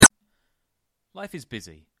Life is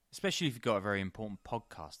busy, especially if you've got a very important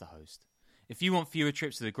podcast to host. If you want fewer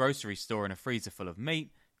trips to the grocery store and a freezer full of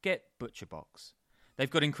meat, get ButcherBox. They've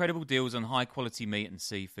got incredible deals on high-quality meat and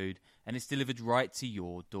seafood, and it's delivered right to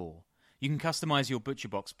your door. You can customize your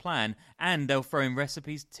ButcherBox plan, and they'll throw in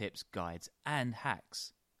recipes, tips, guides, and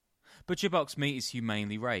hacks. ButcherBox meat is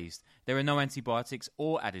humanely raised. There are no antibiotics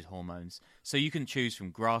or added hormones, so you can choose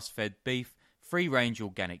from grass-fed beef, free-range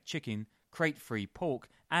organic chicken, crate-free pork,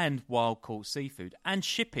 and wild-caught seafood, and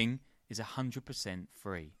shipping is 100%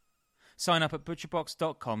 free. Sign up at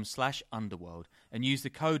butcherbox.com/underworld and use the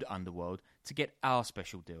code underworld to get our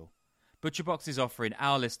special deal. ButcherBox is offering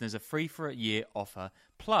our listeners a free for a year offer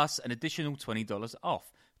plus an additional $20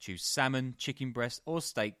 off. Choose salmon, chicken breast, or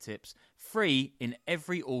steak tips free in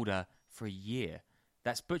every order for a year.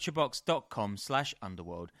 That's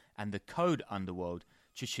butcherbox.com/underworld and the code underworld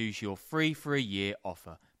to choose your free for a year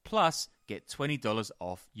offer. Plus, get $20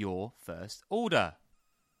 off your first order.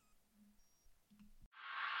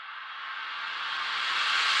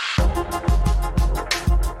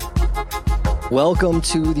 Welcome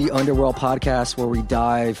to the Underworld Podcast, where we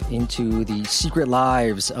dive into the secret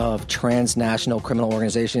lives of transnational criminal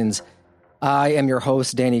organizations. I am your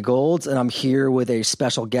host, Danny Golds, and I'm here with a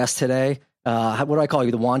special guest today. What do I call you?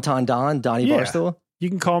 The Wonton Don, Donnie Barstool? You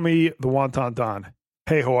can call me the Wonton Don.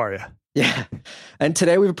 Hey, how are you? Yeah. And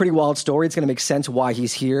today we have a pretty wild story. It's going to make sense why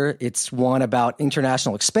he's here. It's one about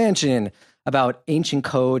international expansion, about ancient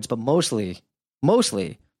codes, but mostly,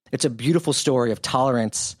 it's a beautiful story of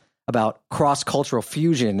tolerance, about cross-cultural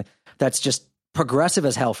fusion that's just progressive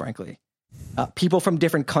as hell, frankly. People from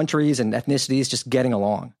different countries and ethnicities just getting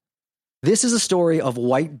along. This is a story of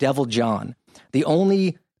White Devil John, the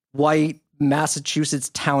only white Massachusetts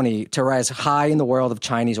townie to rise high in the world of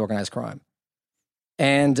Chinese organized crime.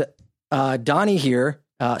 And Donnie here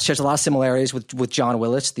shares a lot of similarities with John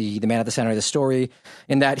Willis, the man at the center of the story,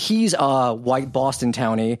 in that he's a white Boston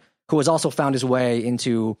townie who has also found his way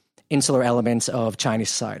into insular elements of Chinese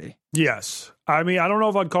society. Yes. I mean, I don't know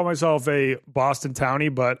if I'd call myself a Boston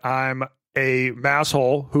townie, but I'm a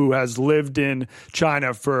masshole who has lived in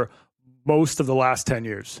China for most of the last 10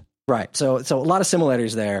 years. Right. So a lot of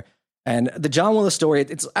similarities there. And the John Willis story,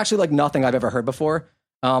 it's actually like nothing I've ever heard before.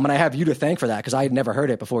 And I have you to thank for that, because I had never heard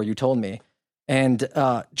it before you told me. And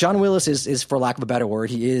John Willis is, for lack of a better word,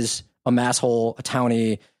 he is a masshole, a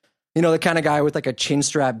townie, you know, the kind of guy with like a chin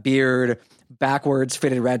strap beard, backwards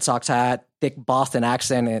fitted Red Sox hat, thick Boston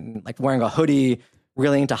accent, and like wearing a hoodie,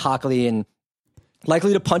 really into hockey, and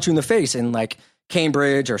likely to punch you in the face in like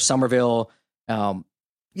Cambridge or Somerville.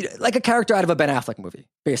 Like a character out of a Ben Affleck movie,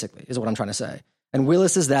 basically, is what I'm trying to say. And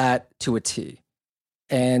Willis is that to a T.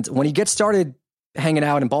 And when he gets started hanging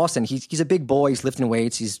out in Boston, he's a big boy, he's lifting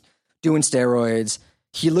weights, he's doing steroids.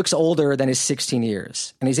 He looks older than his 16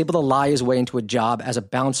 years, and he's able to lie his way into a job as a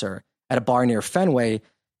bouncer at a bar near Fenway.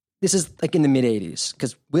 This is like in the mid-'80s,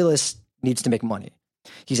 because Willis needs to make money.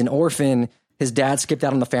 He's an orphan. His dad skipped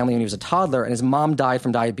out on the family when he was a toddler, and his mom died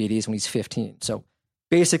from diabetes when he's 15. So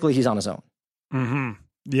basically, he's on his own. Mm-hmm.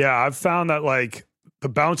 Yeah, I've found that like the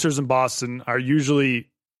bouncers in Boston are usually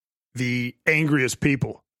the angriest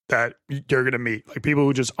people that you're going to meet. Like people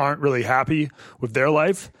who just aren't really happy with their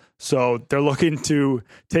life. So they're looking to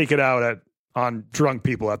take it out on drunk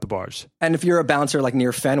people at the bars. And if you're a bouncer like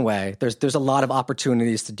near Fenway, there's a lot of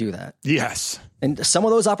opportunities to do that. Yes. And some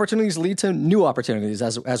of those opportunities lead to new opportunities,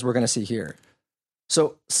 as we're going to see here.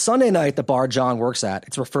 So Sunday night, the bar John works at,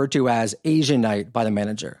 it's referred to as Asian night by the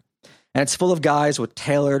manager. And it's full of guys with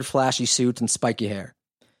tailored, flashy suits and spiky hair.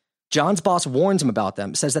 John's boss warns him about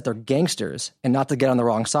them, says that they're gangsters and not to get on the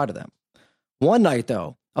wrong side of them. One night,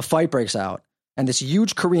 though, a fight breaks out, and this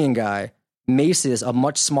huge Korean guy maces a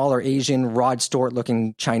much smaller Asian Rod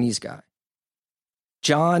Stewart-looking Chinese guy.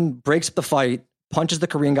 John breaks up the fight, punches the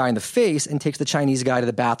Korean guy in the face, and takes the Chinese guy to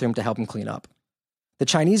the bathroom to help him clean up. The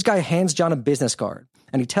Chinese guy hands John a business card,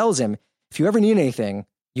 and he tells him, if you ever need anything,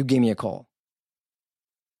 you give me a call.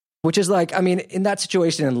 Which is like, I mean, in that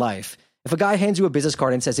situation in life, if a guy hands you a business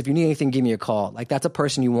card and says, if you need anything, give me a call, like that's a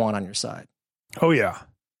person you want on your side. Oh, yeah.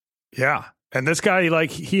 Yeah. And this guy,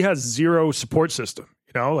 like, he has zero support system,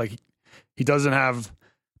 you know, like he doesn't have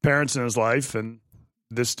parents in his life. And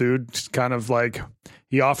this dude kind of like,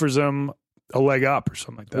 he offers him a leg up or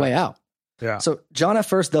something like that. Way out. Yeah. So John at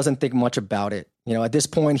first doesn't think much about it. You know, at this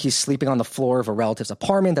point, he's sleeping on the floor of a relative's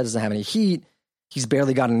apartment that doesn't have any heat. He's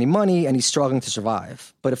barely got any money, and he's struggling to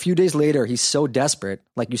survive. But a few days later, he's so desperate,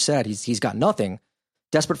 like you said, he's got nothing,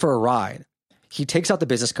 desperate for a ride. He takes out the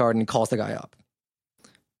business card and he calls the guy up.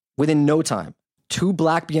 Within no time, 2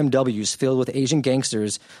 black BMWs filled with Asian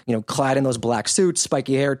gangsters, you know, clad in those black suits,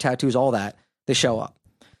 spiky hair, tattoos, all that, they show up.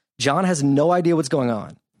 John has no idea what's going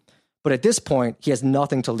on. But at this point, he has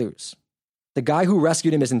nothing to lose. The guy who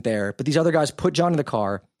rescued him isn't there, but these other guys put John in the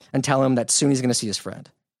car and tell him that soon he's going to see his friend.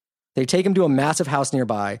 They take him to a massive house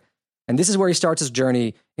nearby, and this is where he starts his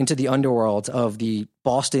journey into the underworld of the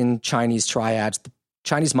Boston Chinese triads, the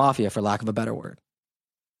Chinese mafia, for lack of a better word.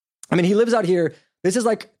 I mean, he lives out here. This is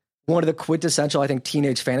like one of the quintessential, I think,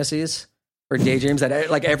 teenage fantasies or daydreams that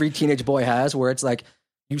like every teenage boy has, where it's like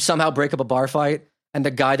you somehow break up a bar fight and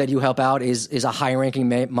the guy that you help out is a high-ranking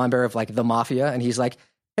member of like the mafia, and he's like,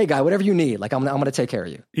 hey guy, whatever you need, like I'm going to take care of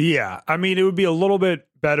you. Yeah. I mean, it would be a little bit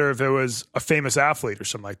better if it was a famous athlete or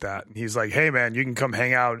something like that. And he's like, hey man, you can come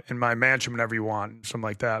hang out in my mansion whenever you want, something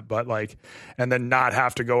like that. But like, and then not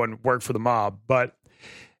have to go and work for the mob. But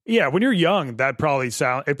yeah, when you're young, it probably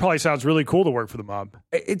sounds really cool to work for the mob.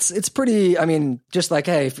 It's pretty, I mean, just like,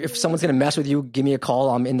 hey, if someone's going to mess with you, give me a call.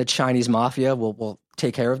 I'm in the Chinese mafia. We'll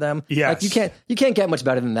take care of them. Yes. Like you can't get much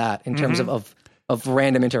better than that in terms of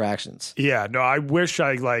random interactions. Yeah, no, I wish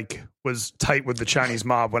I like was tight with the Chinese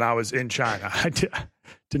mob when I was in China. I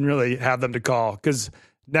didn't really have them to call, because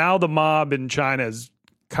now the mob in China is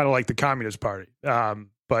kind of like the Communist Party.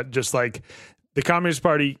 But just like the Communist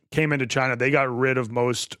Party came into China, they got rid of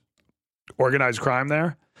most organized crime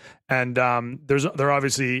there. And there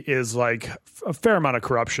obviously is like a fair amount of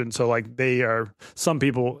corruption. So like some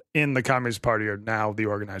people in the Communist Party are now the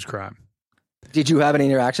organized crime. Did you have any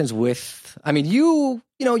interactions with, I mean, you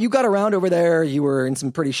got around over there. You were in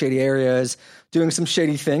some pretty shady areas doing some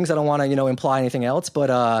shady things. I don't want to, imply anything else,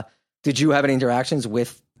 but did you have any interactions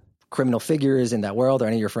with criminal figures in that world or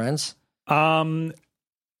any of your friends?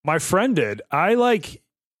 My friend did. I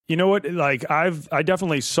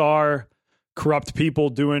definitely saw corrupt people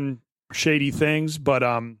doing shady things, but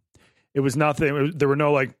it was nothing. There were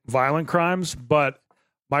no like violent crimes, but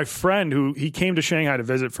my friend he came to Shanghai to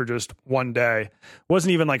visit for just one day,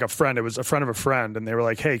 wasn't even like a friend. It was a friend of a friend. And they were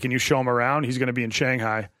like, hey, can you show him around? He's going to be in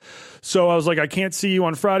Shanghai. So I was like, I can't see you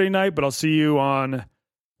on Friday night, but I'll see you on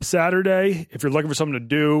Saturday. If you're looking for something to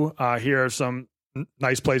do, here are some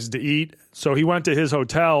nice places to eat. So he went to his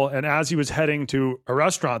hotel, and as he was heading to a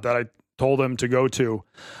restaurant that I told him to go to,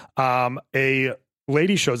 a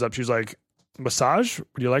lady shows up. She was like, massage?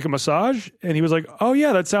 Would you like a massage? And he was like, oh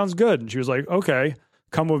yeah, that sounds good. And she was like, okay,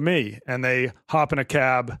 come with me. And they hop in a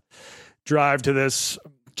cab, drive to this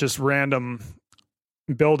just random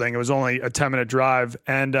building. It was only a 10-minute drive,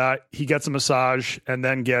 and he gets a massage and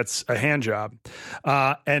then gets a hand job.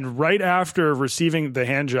 And right after receiving the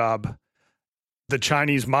hand job, the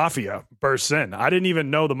Chinese mafia bursts in. I didn't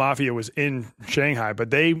even know the mafia was in Shanghai,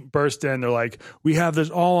 but they burst in. They're like, we have this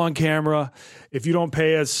all on camera. If you don't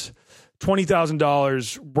pay us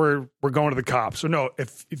 $20,000, we're going to the cops. Or no,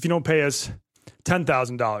 if you don't pay us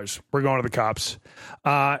 $10,000, we're going to the cops.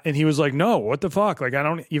 And he was like, no, what the fuck? Like, I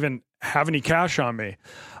don't even have any cash on me.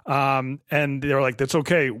 And they were like, that's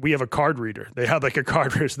okay. We have a card reader. They had like a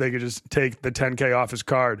card reader so they could just take the $10K off his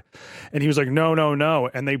card. And he was like, no.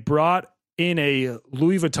 And they brought in a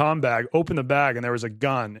Louis Vuitton bag, opened the bag, and there was a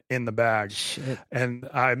gun in the bag. Shit. And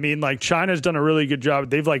I mean, like, China's done a really good job.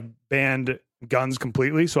 They've like banned guns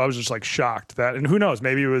completely. So I was just like shocked that, and who knows,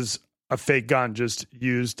 maybe it was a fake gun just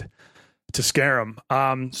used to scare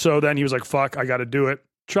him. So then he was like, fuck, I got to do it.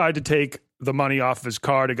 Tried to take the money off of his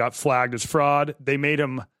card. It got flagged as fraud. They made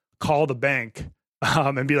him call the bank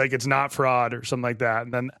and be like, it's not fraud or something like that.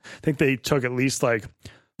 And then I think they took at least like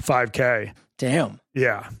 $5K. Damn.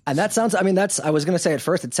 Yeah. And that sounds, I mean, I was going to say at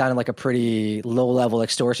first it sounded like a pretty low level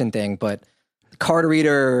extortion thing, but card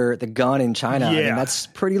reader, the gun in China, I mean, that's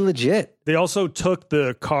pretty legit. They also took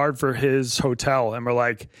the card for his hotel and were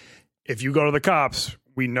like, if you go to the cops,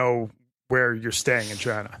 we know where you're staying in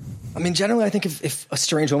China. I mean, generally, I think if a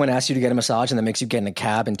strange woman asks you to get a massage and then makes you get in a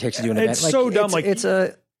cab and takes you to an event, it's so dumb.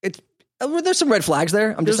 There's some red flags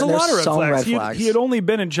there. There's a lot of red flags. He had only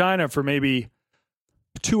been in China for maybe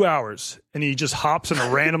 2 hours, and he just hops in a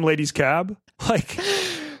random lady's cab. Like,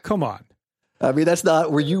 come on. I mean, that's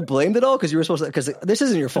not. Were you blamed at all? Because you were supposed to. Because this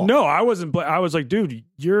isn't your fault. No, I wasn't. I was like, dude,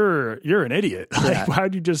 you're an idiot. Like,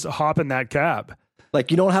 why'd you just hop in that cab? Like,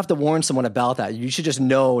 you don't have to warn someone about that. You should just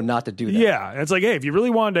know not to do that. Yeah. It's like, hey, if you really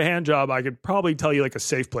wanted a hand job, I could probably tell you like a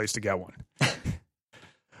safe place to get one.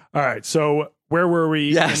 All right. So where were we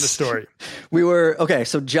in the story? We were, okay.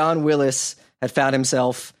 So John Willis had found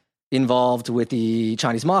himself involved with the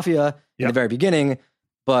Chinese mafia in the very beginning.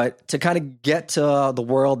 But to kind of get to the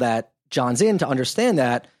world that John's in, to understand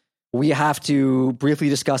that, we have to briefly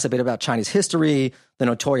discuss a bit about Chinese history, the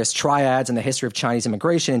notorious triads, and the history of Chinese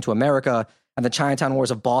immigration into America, and the Chinatown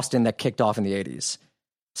Wars of Boston that kicked off in the 80s.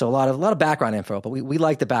 So a lot of background info, but we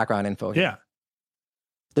like the background info here. Yeah.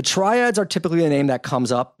 The Triads are typically a name that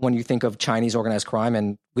comes up when you think of Chinese organized crime,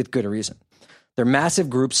 and with good reason. They're massive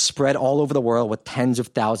groups spread all over the world with tens of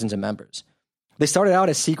thousands of members. They started out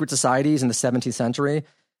as secret societies in the 17th century,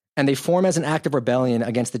 and they form as an act of rebellion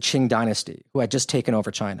against the Qing dynasty, who had just taken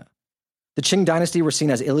over China. The Qing dynasty were seen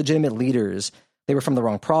as illegitimate leaders. They were from the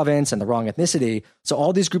wrong province and the wrong ethnicity, so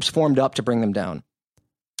all these groups formed up to bring them down.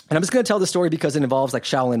 And I'm just going to tell the story because it involves like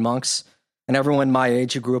Shaolin monks, and everyone my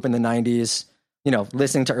age who grew up in the 90s,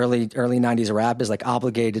 listening to early 90s rap is like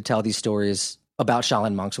obligated to tell these stories about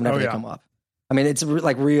Shaolin monks whenever they come up. I mean, it's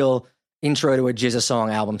like real intro to a Jizza song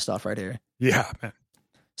album stuff right here. Yeah, man.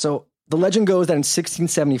 So the legend goes that in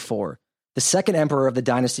 1674, the second emperor of the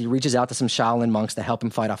dynasty reaches out to some Shaolin monks to help him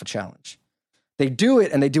fight off a challenge. They do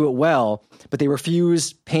it, and they do it well, but they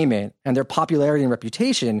refuse payment, and their popularity and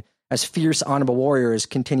reputation as fierce, honorable warriors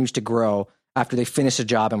continues to grow after they finish the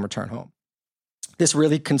job and return home. This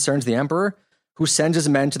really concerns the emperor, who sends his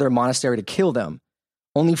men to their monastery to kill them.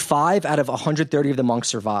 Only 5 out of 130 of the monks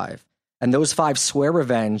survive, and those 5 swear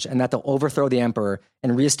revenge and that they'll overthrow the emperor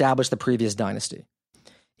and reestablish the previous dynasty.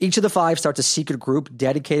 Each of the 5 starts a secret group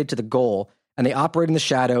dedicated to the goal, and they operate in the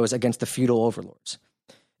shadows against the feudal overlords.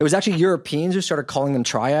 It was actually Europeans who started calling them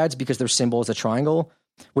triads because their symbol is a triangle,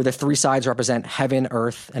 where the 3 sides represent heaven,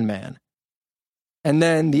 earth, and man. And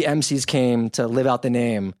then the MCs came to live out the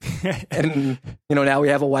name. And, now we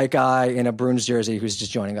have a white guy in a Bruins jersey who's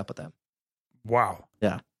just joining up with them. Wow.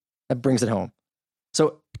 Yeah, that brings it home.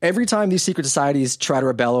 So every time these secret societies try to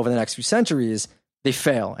rebel over the next few centuries, they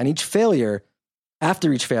fail. And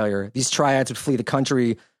after each failure, these triads would flee the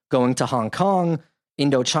country, going to Hong Kong,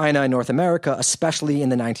 Indochina, and North America, especially in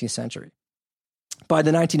the 19th century. By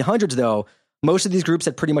the 1900s, though, most of these groups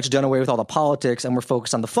had pretty much done away with all the politics and were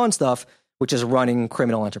focused on the fun stuff, which is running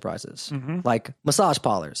criminal enterprises, like massage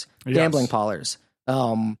parlors, gambling parlors,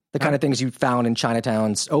 the kind of things you found in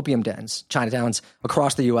Chinatown's opium dens, Chinatowns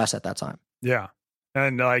across the U.S. at that time. Yeah.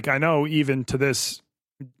 And like, I know even to this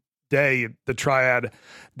day, the Triad,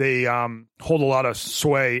 they hold a lot of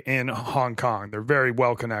sway in Hong Kong. They're very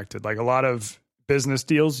well connected. Like a lot of business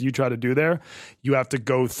deals you try to do there, you have to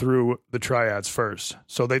go through the Triads first.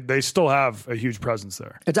 So they still have a huge presence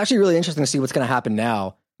there. It's actually really interesting to see what's going to happen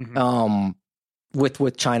now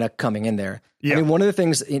with China coming in there. Yeah. I mean, one of the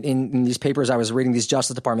things in these papers, I was reading these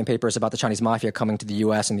Justice Department papers about the Chinese mafia coming to the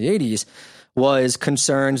U.S. in the 80s, was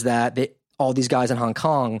concerns that all these guys in Hong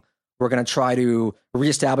Kong were going to try to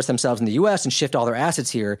reestablish themselves in the U.S. and shift all their assets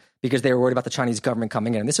here because they were worried about the Chinese government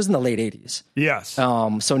coming in. And this was in the late 80s. Yes.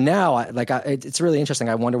 So now, it's really interesting.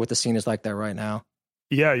 I wonder what the scene is like there right now.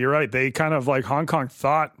 Yeah, you're right. They kind of like Hong Kong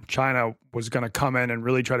thought China was going to come in and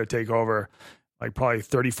really try to take over like probably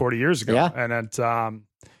 30, 40 years ago. Yeah. And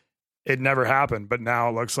it never happened. But now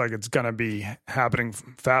it looks like it's going to be happening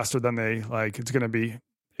faster than it's going to be.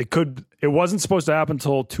 It wasn't supposed to happen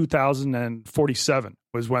until 2047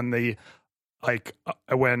 was when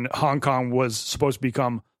when Hong Kong was supposed to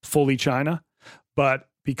become fully China. But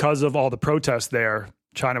because of all the protests there,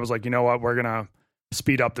 China was like, you know what, we're going to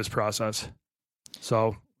speed up this process.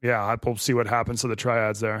 So yeah, we'll see what happens to the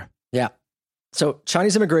Triads there. Yeah. So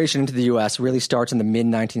Chinese immigration into the U.S. really starts in the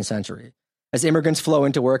mid-19th century, as immigrants flow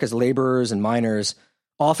into work as laborers and miners,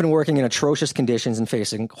 often working in atrocious conditions and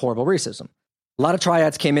facing horrible racism. A lot of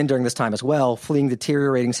triads came in during this time as well, fleeing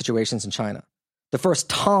deteriorating situations in China. The first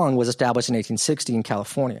Tong was established in 1860 in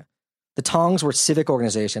California. The Tongs were civic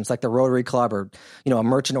organizations like the Rotary Club or, a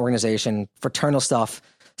merchant organization, fraternal stuff,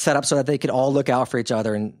 set up so that they could all look out for each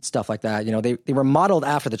other and stuff like that. They were modeled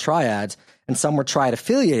after the triads, and some were triad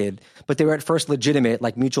affiliated, but they were at first legitimate,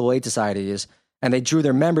 like mutual aid societies, and they drew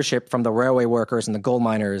their membership from the railway workers and the gold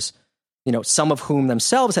miners, some of whom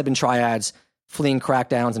themselves had been triads, fleeing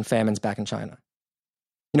crackdowns and famines back in China.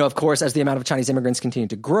 Of course, as the amount of Chinese immigrants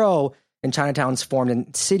continued to grow and Chinatowns formed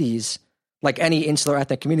in cities, like any insular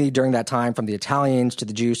ethnic community during that time, from the Italians to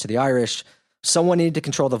the Jews to the Irish, someone needed to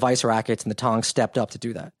control the vice rackets, and the Tongs stepped up to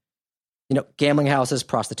do that. Gambling houses,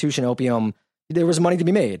 prostitution, opium, there was money to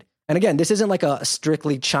be made. And again, this isn't like a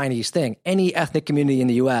strictly Chinese thing. Any ethnic community in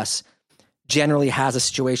the U.S. generally has a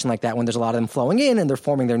situation like that when there's a lot of them flowing in and they're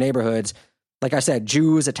forming their neighborhoods. Like I said,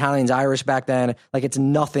 Jews, Italians, Irish back then, it's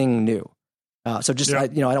nothing new. I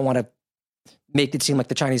don't want to make it seem like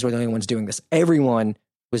the Chinese were the only ones doing this. Everyone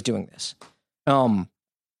was doing this. But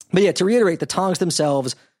yeah, to reiterate, the Tongs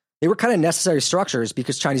themselves, they were kind of necessary structures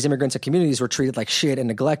because Chinese immigrants and communities were treated like shit and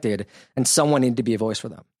neglected, and someone needed to be a voice for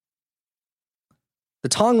them. The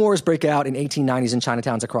Tong Wars break out in 1890s in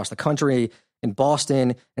Chinatowns across the country, in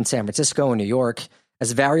Boston, and San Francisco, and New York,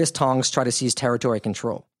 as various Tongs try to seize territory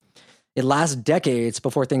control. It lasts decades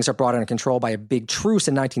before things are brought under control by a big truce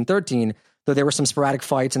in 1913 though there were some sporadic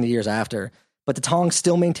fights in the years after. But the Tong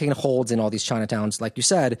still maintain holds in all these Chinatowns, like you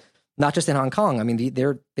said, not just in Hong Kong. I mean,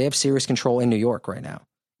 they have serious control in New York right now,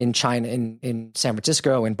 in China, in San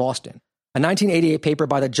Francisco, in Boston. A 1988 paper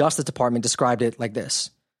by the Justice Department described it like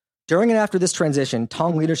this. During and after this transition,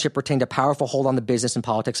 Tong leadership retained a powerful hold on the business and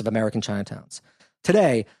politics of American Chinatowns.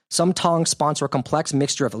 Today, some Tong sponsor a complex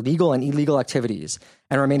mixture of legal and illegal activities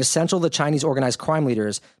and remain essential to Chinese organized crime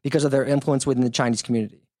leaders because of their influence within the Chinese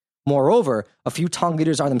community. Moreover, a few Tong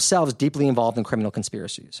leaders are themselves deeply involved in criminal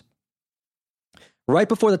conspiracies. Right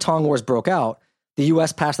before the Tong Wars broke out, the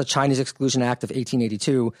U.S. passed the Chinese Exclusion Act of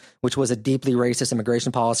 1882, which was a deeply racist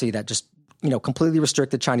immigration policy that just completely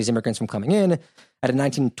restricted Chinese immigrants from coming in. And in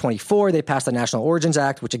 1924, they passed the National Origins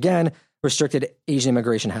Act, which again restricted Asian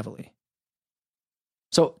immigration heavily.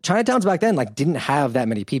 So Chinatowns back then didn't have that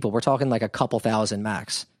many people. We're talking a couple thousand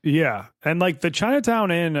max. Yeah. And the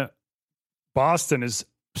Chinatown in Boston is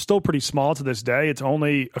still pretty small to this day. It's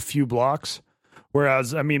only a few blocks.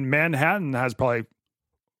 Whereas, Manhattan has probably,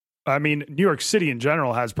 New York City in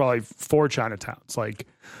general has probably 4 Chinatowns.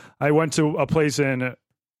 I went to a place in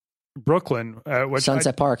Brooklyn, which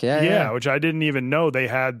Sunset Park. Yeah. Which I didn't even know they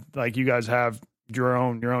had, you guys have your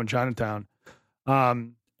own Chinatown.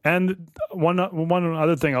 And one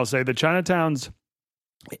other thing I'll say, the Chinatowns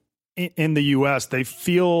in the U.S., they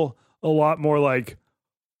feel a lot more like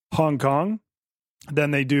Hong Kong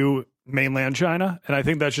than they do mainland China. And I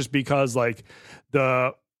think that's just because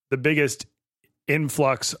the biggest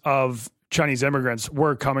influx of Chinese immigrants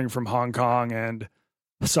were coming from Hong Kong and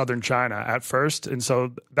southern China at first. And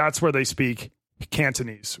so that's where they speak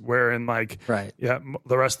Cantonese, where in the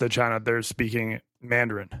rest of the China, they're speaking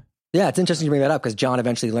Mandarin. Yeah, it's interesting to bring that up because John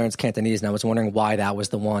eventually learns Cantonese, and I was wondering why that was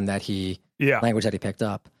the one that language that he picked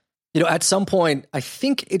up. At some point, I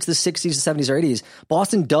think it's the 60s, 70s, or 80s,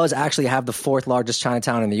 Boston does actually have the 4th largest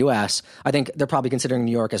Chinatown in the U.S. I think they're probably considering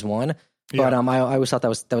New York as one, but I always thought that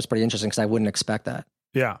was pretty interesting because I wouldn't expect that.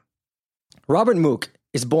 Yeah. Robert Mook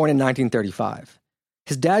is born in 1935.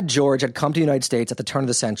 His dad, George, had come to the United States at the turn of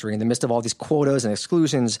the century in the midst of all these quotas and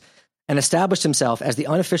exclusions and established himself as the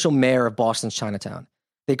unofficial mayor of Boston's Chinatown.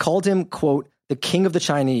 They called him, quote, the king of the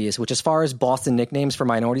Chinese, which as far as Boston nicknames for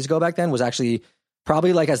minorities go back then was actually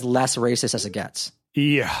probably as less racist as it gets.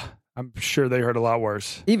 Yeah, I'm sure they heard a lot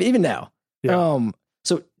worse. Even now. Yeah.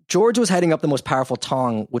 So George was heading up the most powerful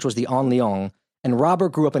Tong, which was the An Liang, and Robert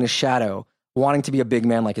grew up in his shadow, wanting to be a big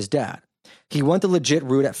man like his dad. He went the legit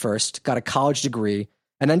route at first, got a college degree,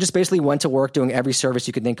 and then just basically went to work doing every service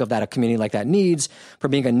you could think of that a community like that needs,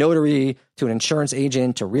 from being a notary to an insurance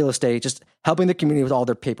agent to real estate, just helping the community with all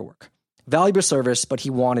their paperwork. Valuable service, but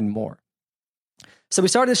he wanted more. So he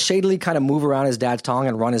started to shadily kind of move around his dad's Tong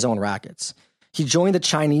and run his own rackets. He joined the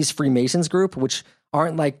Chinese Freemasons group, which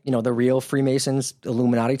aren't the real Freemasons,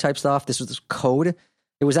 Illuminati type stuff. This was this code.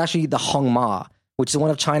 It was actually the Hung Ma, which is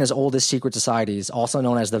one of China's oldest secret societies, also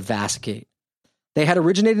known as the Vast Gate. They had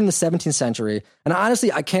originated in the 17th century, and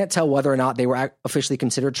honestly, I can't tell whether or not they were officially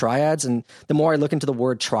considered triads, and the more I look into the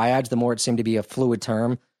word triads, the more it seemed to be a fluid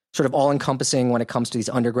term, sort of all-encompassing when it comes to these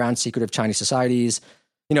underground secretive Chinese societies.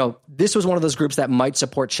 This was one of those groups that might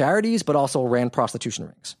support charities, but also ran prostitution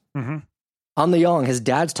rings. Mm-hmm. An Liang, his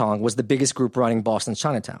dad's Tong, was the biggest group running Boston's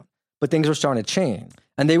Chinatown, but things were starting to change,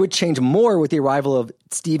 and they would change more with the arrival of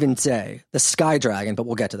Stephen Tsai, the Sky Dragon, but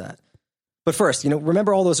we'll get to that. But first,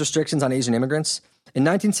 remember all those restrictions on Asian immigrants? In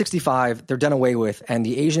 1965, they're done away with, and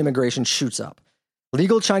the Asian immigration shoots up.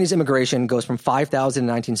 Legal Chinese immigration goes from 5,000 in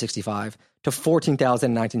 1965 to 14,000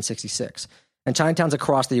 in 1966, and Chinatowns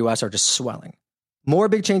across the U.S. are just swelling. More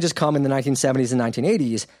big changes come in the 1970s and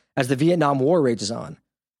 1980s as the Vietnam War rages on,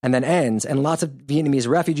 and then ends, and lots of Vietnamese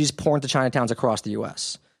refugees pour into Chinatowns across the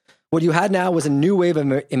U.S. What you had now was a new wave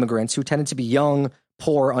of immigrants who tended to be young,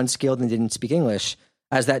 poor, unskilled, and didn't speak English,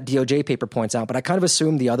 as that DOJ paper points out, but I kind of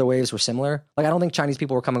assumed the other waves were similar. I don't think Chinese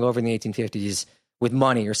people were coming over in the 1850s with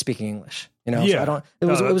money or speaking English. Yeah. So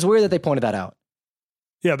it was weird that they pointed that out.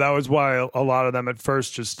 Yeah, that was why a lot of them at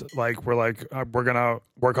first just we're going to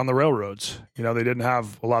work on the railroads. They didn't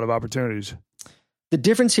have a lot of opportunities. The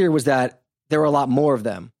difference here was that there were a lot more of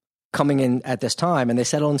them coming in at this time, and they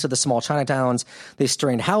settled into the small Chinatowns. They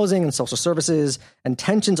strained housing and social services, and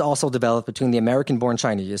tensions also developed between the American-born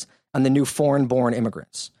Chinese and the new foreign-born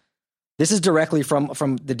immigrants. This is directly from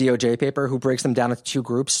the DOJ paper, who breaks them down into 2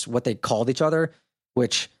 groups, what they called each other,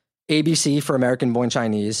 which ABC for American-born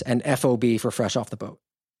Chinese and FOB for fresh off the boat.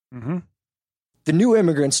 Mm-hmm. The new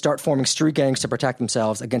immigrants start forming street gangs to protect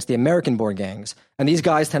themselves against the American-born gangs, and these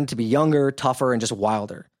guys tend to be younger, tougher, and just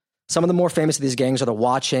wilder. Some of the more famous of these gangs are the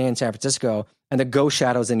Wa Che in San Francisco and the Ghost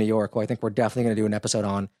Shadows in New York, who I think we're definitely going to do an episode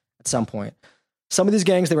on at some point. Some of these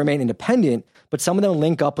gangs, they remain independent, but some of them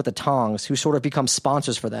link up with the Tongs, who sort of become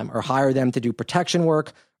sponsors for them or hire them to do protection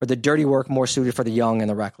work or the dirty work more suited for the young and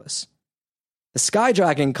the reckless. The Sky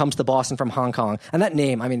Dragon comes to Boston from Hong Kong, and that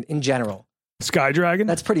name, I mean, in general, Sky Dragon?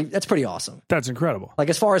 that's pretty awesome. That's incredible. Like,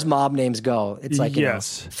 as far as mob names go, it's like, you know,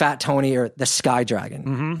 Yes. Fat Tony or the Sky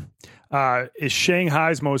Dragon. Is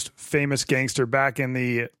Shanghai's most famous gangster back in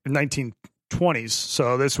the 1920s.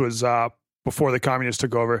 So this was before the communists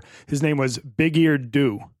took over. His name was Big Eared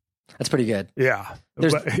Do. That's pretty good. Yeah.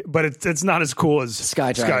 There's- But it's not as cool as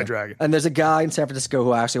Sky Dragon. Sky Dragon. And there's a guy in San Francisco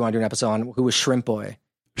who I actually want to do an episode on who was Shrimp Boy,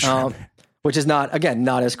 which is not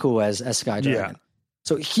as cool as Sky Dragon. Yeah.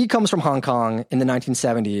 So he comes from Hong Kong in the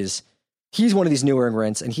 1970s. He's one of these newer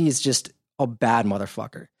immigrants, and he's just a bad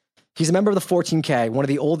motherfucker. He's a member of the 14K, one of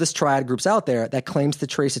the oldest triad groups out there that claims to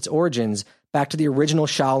trace its origins back to the original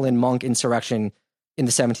Shaolin monk insurrection in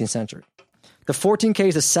the 17th century. The 14K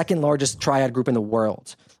is the second largest triad group in the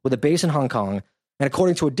world, with a base in Hong Kong. And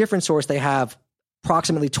according to a different source, they have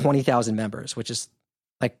approximately 20,000 members, which is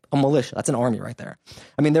like a militia. That's an army right there.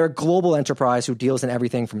 I mean, they're a global enterprise who deals in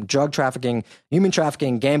everything from drug trafficking, human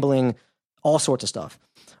trafficking, gambling, all sorts of stuff.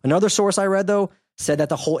 Another source I read, though, said that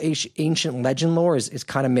the whole ancient legend lore is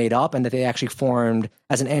kind of made up and that they actually formed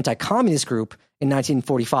as an anti-communist group in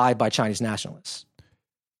 1945 by Chinese nationalists.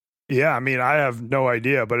 Yeah, I mean, I have no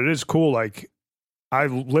idea, but it is cool. Like, I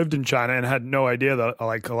lived in China and had no idea that,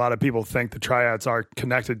 like, a lot of people think the triads are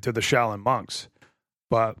connected to the Shaolin monks.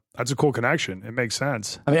 But that's a cool connection. It makes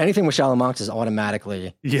sense. I mean, anything with Shaolin monks is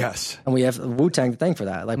automatically... Yes. And we have Wu-Tang to thank for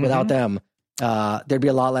that. Like, without them, there'd be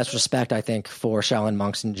a lot less respect, I think, for Shaolin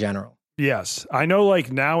monks in general. Yes. I know,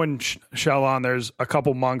 like, now in Shaolin, there's a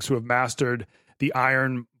couple monks who have mastered the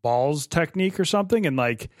iron balls technique or something. And,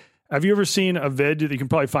 like, have you ever seen a vid that you can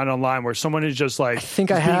probably find online where someone is just, like, I think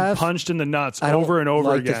just I being have. punched in the nuts I over and over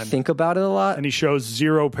like again? to think about it a lot. And he shows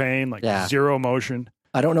zero pain, like zero emotion.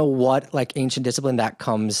 I don't know what, like, ancient discipline that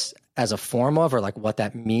comes as a form of, or like what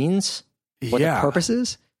that means, what the purpose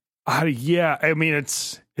is. Yeah, I mean,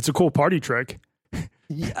 it's a cool party trick.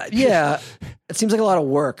 Yeah, it seems like a lot of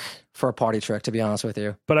work for a party trick, to be honest with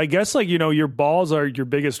you. But I guess, like, you know, your balls are your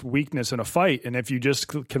biggest weakness in a fight, and if you just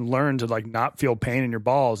can learn to, like, not feel pain in your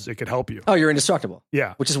balls, it could help you. Oh, you're indestructible.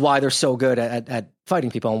 Yeah, which is why they're so good at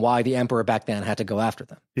fighting people, and why the emperor back then had to go after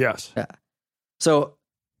them. Yes. Yeah. So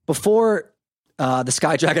before the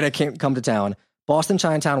Sky Dragon had come to town, Boston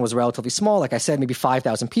Chinatown was relatively small. Like I said, maybe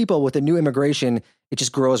 5,000 people. With the new immigration, it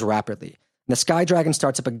just grows rapidly. And the Sky Dragon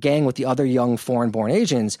starts up a gang with the other young foreign-born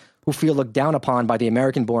Asians who feel looked down upon by the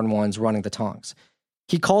American-born ones running the Tongs.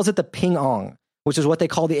 He calls it the Ping Ong, which is what they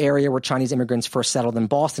call the area where Chinese immigrants first settled in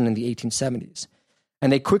Boston in the 1870s.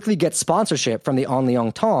 And they quickly get sponsorship from the On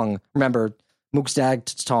Leong Tong. Remember, Mook's dad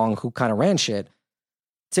Tong, who kind of ran shit.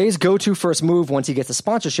 Tsay's go-to first move once he gets the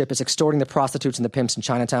sponsorship is extorting the prostitutes and the pimps in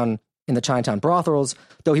the Chinatown brothels,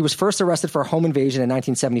 though he was first arrested for a home invasion in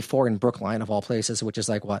 1974 in Brookline, of all places, which is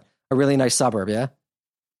like, what, a really nice suburb, yeah?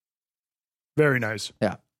 Very nice.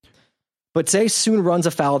 Yeah. But Tsay soon runs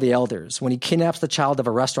afoul of the elders when he kidnaps the child of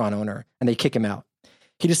a restaurant owner and they kick him out.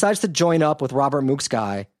 He decides to join up with Robert Mook's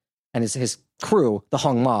guy and his crew, the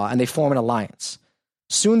Hong Ma, and they form an alliance.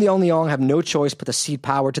 Soon the On Leong have no choice but to cede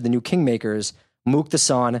power to the new kingmakers, Mook the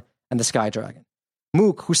Son and the Sky Dragon.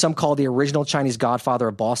 Mook, who some call the original Chinese godfather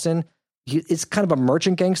of Boston, is kind of a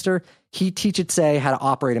merchant gangster. He teaches Tsay how to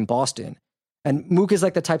operate in Boston. And Mook is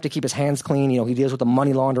like the type to keep his hands clean. You know, he deals with the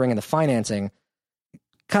money laundering and the financing.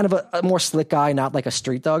 Kind of a more slick guy, not like a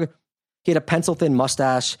street thug. He had a pencil-thin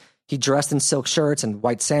mustache. He dressed in silk shirts and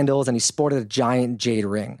white sandals, and he sported a giant jade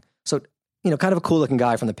ring. So, you know, kind of a cool-looking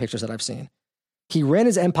guy from the pictures that I've seen. He ran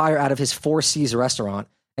his empire out of his Four Seas restaurant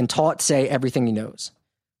and taught Tsay everything he knows.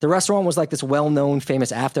 The restaurant was like this well-known,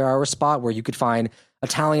 famous after-hours spot where you could find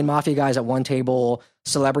Italian mafia guys at one table,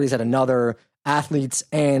 celebrities at another, athletes,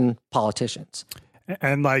 and politicians.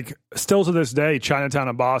 And, like, still to this day, Chinatown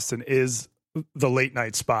in Boston is the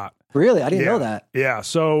late-night spot. Really? I didn't know that. Yeah.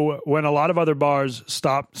 So when a lot of other bars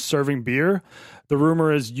stop serving beer, the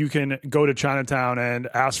rumor is you can go to Chinatown and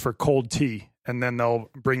ask for cold tea, and then they'll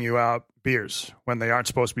bring you out beers when they aren't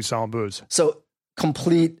supposed to be selling booze. So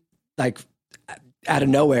complete, like, out of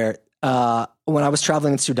nowhere, when I was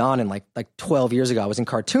traveling in Sudan and like 12 years ago, I was in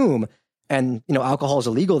Khartoum, and, you know, alcohol is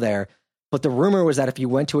illegal there. But the rumor was that if you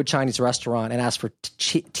went to a Chinese restaurant and asked for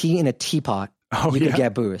tea in a teapot, you could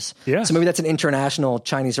get booze. Yeah. So maybe that's an international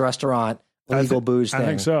Chinese restaurant legal booze thing. I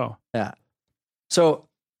think so. Yeah. So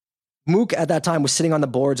Mook at that time was sitting on the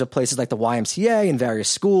boards of places like the YMCA and various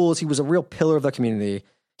schools. He was a real pillar of the community.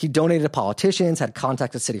 He donated to politicians, had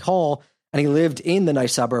contact at City Hall, and he lived in the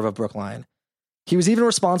nice suburb of Brookline. He was even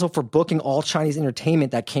responsible for booking all Chinese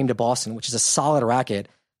entertainment that came to Boston, which is a solid racket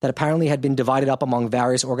that apparently had been divided up among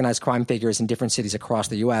various organized crime figures in different cities across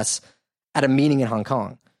the U.S. at a meeting in Hong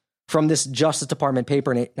Kong. From this Justice Department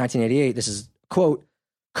paper in 1988, this is, quote,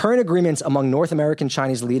 current agreements among North American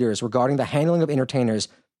Chinese leaders regarding the handling of entertainers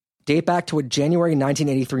date back to a January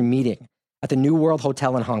 1983 meeting at the New World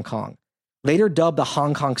Hotel in Hong Kong. Later dubbed the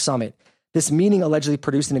Hong Kong Summit, this meeting allegedly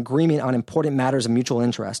produced an agreement on important matters of mutual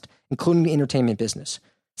interest, including the entertainment business.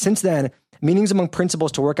 Since then, meetings among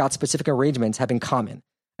principals to work out specific arrangements have been common.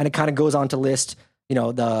 And it kind of goes on to list,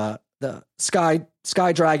 the Sky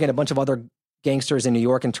Dragon, a bunch of other gangsters in New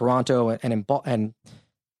York and Toronto and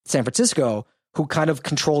San Francisco who kind of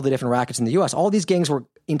control the different rackets in the U.S. All these gangs were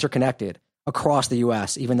interconnected across the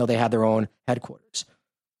U.S., even though they had their own headquarters.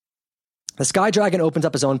 The Sky Dragon opens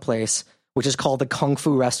up his own place, which is called the Kung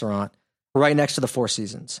Fu Restaurant, right next to the Four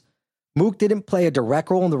Seasons. Mook didn't play a direct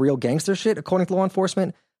role in the real gangster shit, according to law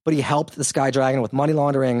enforcement, but he helped the Sky Dragon with money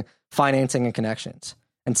laundering, financing, and connections.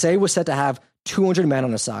 And Say was said to have 200 men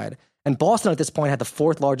on his side. And Boston at this point had the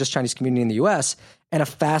fourth largest Chinese community in the U.S. and a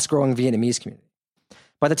fast-growing Vietnamese community.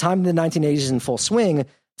 By the time the 1980s is in full swing,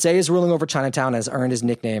 Say is ruling over Chinatown and has earned his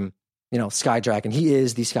nickname, Sky Dragon. He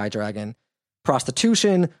is the Sky Dragon.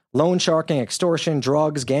 Prostitution, loan sharking, extortion,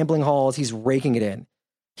 drugs, gambling halls, he's raking it in.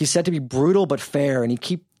 He's said to be brutal but fair, and he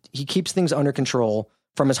keeps things under control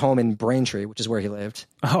from his home in Braintree, which is where he lived.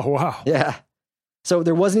 Oh, wow. Yeah. So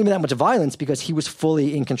there wasn't even that much violence because he was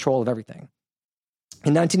fully in control of everything.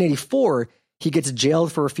 In 1984, he gets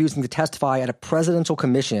jailed for refusing to testify at a presidential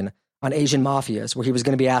commission on Asian mafias, where he was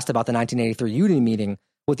going to be asked about the 1983 Unity meeting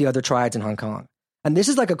with the other triads in Hong Kong. And this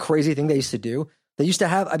is like a crazy thing they used to do. They used to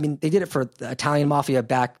have, they did it for the Italian mafia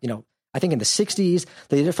back, I think in the 60s.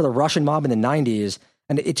 They did it for the Russian mob in the 90s.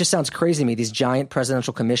 And it just sounds crazy to me, these giant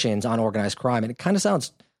presidential commissions on organized crime. And it kind of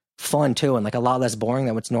sounds fun too, and like a lot less boring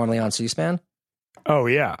than what's normally on C-SPAN. Oh,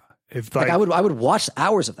 yeah. If I would watch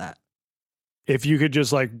hours of that. If you could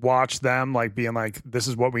just watch them being this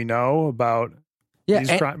is what we know about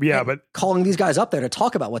these crimes. Yeah, but calling these guys up there to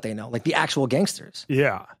talk about what they know, like the actual gangsters.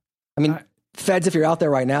 Yeah. Feds, if you're out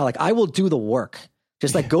there right now, I will do the work.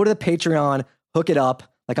 Just go to the Patreon, hook it up,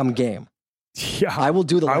 I'm game. Yeah. I will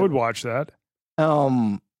do the work. I would watch that.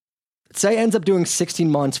 Say ends up doing 16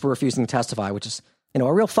 months for refusing to testify, which is,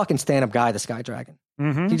 a real fucking stand-up guy, the Sky Dragon.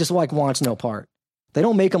 Mm-hmm. He just wants no part. They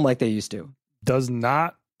don't make him like they used to. Does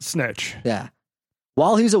not snitch. Yeah.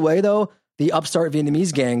 While he's away, though, the upstart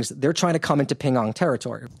Vietnamese gangs, they're trying to come into Ping An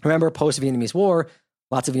territory. Remember, post-Vietnamese War,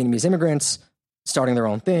 lots of Vietnamese immigrants starting their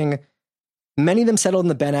own thing. Many of them settled in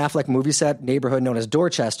the Ben Affleck movie set neighborhood known as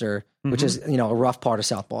Dorchester, which is, a rough part of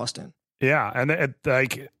South Boston. Yeah, and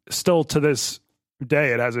it, still to this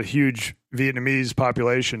day, it has a huge Vietnamese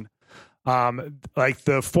population.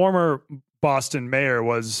 The former Boston mayor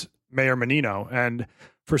was Mayor Menino, and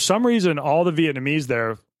for some reason, all the Vietnamese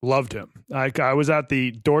there loved him. I was at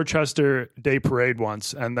the Dorchester Day Parade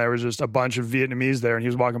once, and there was just a bunch of Vietnamese there, and he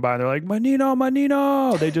was walking by, and they're like, Menino,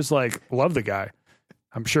 Menino. They just love the guy.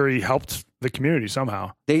 I'm sure he helped the community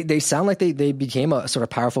somehow. They sound like they became a sort of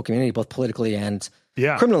powerful community, both politically and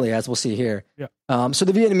criminally, as we'll see here. Yeah. So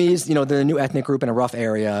the Vietnamese, the new ethnic group in a rough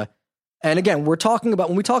area. And again,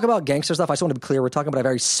 when we talk about gangster stuff, I just want to be clear, we're talking about a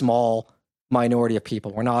very small minority of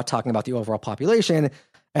people. We're not talking about the overall population.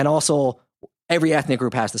 And also, every ethnic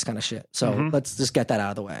group has this kind of shit. So let's just get that out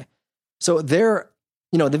of the way. So they're,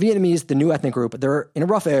 the Vietnamese, the new ethnic group, they're in a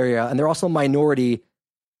rough area, and they're also a minority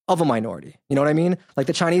of a minority. You know what I mean?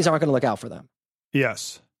 The Chinese aren't going to look out for them.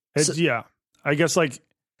 Yes. I guess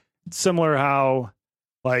similar how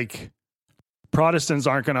Protestants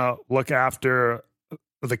aren't going to look after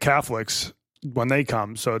the Catholics when they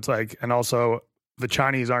come. So it's and also the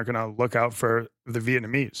Chinese aren't going to look out for the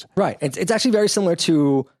Vietnamese. Right. It's actually very similar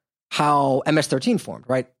to how MS-13 formed,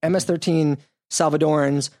 right? MS-13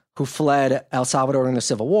 Salvadorans who fled El Salvador during the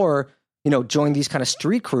Civil War, joined these kind of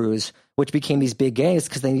street crews, which became these big gangs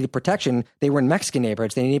because they needed protection. They were in Mexican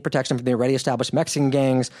neighborhoods. They needed protection from the already established Mexican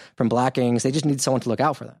gangs, from black gangs. They just needed someone to look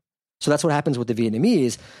out for them. So that's what happens with the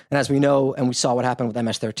Vietnamese. And as we know, and we saw what happened with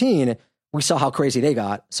MS-13, we saw how crazy they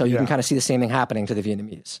got. So you can kind of see the same thing happening to the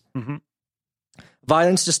Vietnamese. Mm-hmm.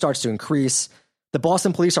 Violence just starts to increase. The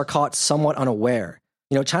Boston police are caught somewhat unaware.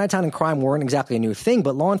 Chinatown and crime weren't exactly a new thing,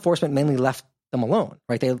 but law enforcement mainly left them alone,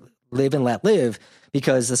 right? They live and let live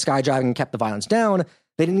because the Sky Dragon kept the violence down.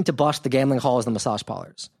 They didn't need to bust the gambling halls and the massage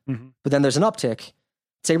parlors. Mm-hmm. But then there's an uptick.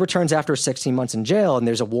 Say returns after 16 months in jail, and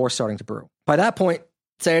there's a war starting to brew. By that point,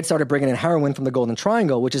 Say had started bringing in heroin from the Golden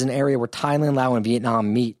Triangle, which is an area where Thailand, Laos, and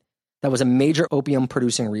Vietnam meet. That was a major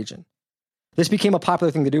opium-producing region. This became a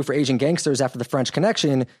popular thing to do for Asian gangsters after the French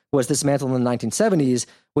Connection was dismantled in the 1970s,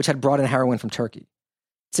 which had brought in heroin from Turkey.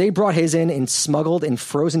 Zay brought his in smuggled in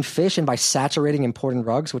frozen fish and by saturating imported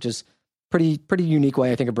rugs, which is pretty unique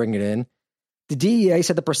way, I think, of bringing it in. The DEA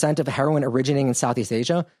said the percent of heroin originating in Southeast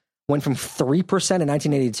Asia went from 3% in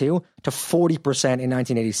 1982 to 40% in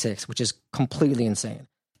 1986, which is completely insane.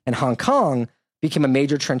 And Hong Kong became a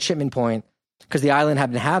major transshipment point because the island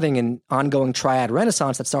had been having an ongoing Triad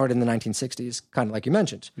renaissance that started in the 1960s, kind of like you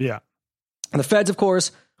mentioned. Yeah. And the feds, of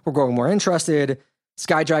course, were growing more interested.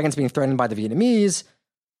 Sky Dragons being threatened by the Vietnamese.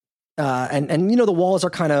 And the walls are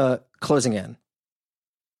kind of closing in.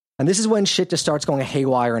 And this is when shit just starts going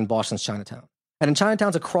haywire in Boston's Chinatown. And in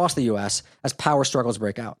Chinatowns across the U.S. as power struggles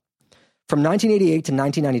break out. From 1988 to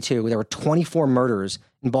 1992, there were 24 murders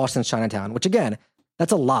in Boston's Chinatown, which, again,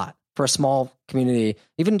 that's a lot for a small community,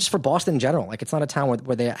 even just for Boston in general. Like, it's not a town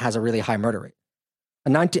where there has a really high murder rate.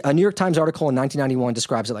 A New York Times article in 1991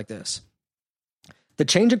 describes it like this. The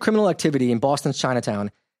change in criminal activity in Boston's Chinatown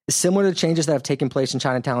is similar to the changes that have taken place in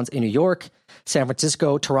Chinatowns in New York, San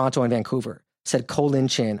Francisco, Toronto, and Vancouver, said Ko-Lin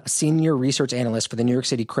Chin, a senior research analyst for the New York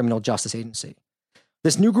City Criminal Justice Agency.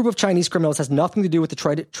 This new group of Chinese criminals has nothing to do with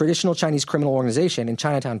the traditional Chinese criminal organization in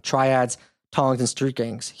Chinatown, triads, tongs, and street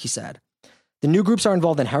gangs, he said. The new groups are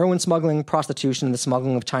involved in heroin smuggling, prostitution, and the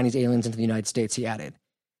smuggling of Chinese aliens into the United States, he added.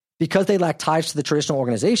 Because they lack ties to the traditional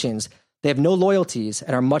organizations, they have no loyalties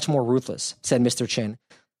and are much more ruthless, said Mr. Chin,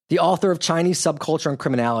 the author of Chinese Subculture and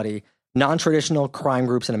Criminality, Non-Traditional Crime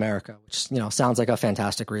Groups in America, which, sounds like a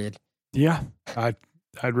fantastic read. Yeah, I'd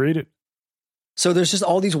read it. So there's just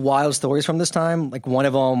all these wild stories from this time. Like one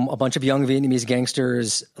of them, a bunch of young Vietnamese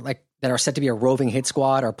gangsters that are said to be a roving hit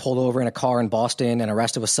squad are pulled over in a car in Boston and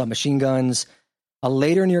arrested with submachine guns. A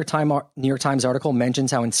later New York Times article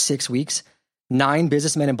mentions how in 6 weeks, 9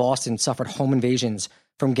 businessmen in Boston suffered home invasions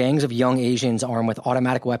from gangs of young Asians armed with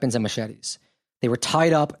automatic weapons and machetes. They were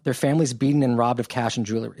tied up, their families beaten and robbed of cash and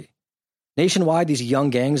jewelry. Nationwide, these young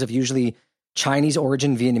gangs of usually Chinese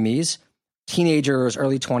origin Vietnamese, teenagers,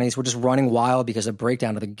 early 20s, were just running wild because of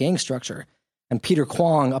breakdown of the gang structure. And Peter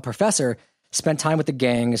Kwong, a professor, spent time with the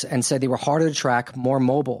gangs and said they were harder to track, more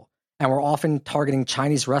mobile, and were often targeting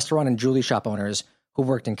Chinese restaurant and jewelry shop owners who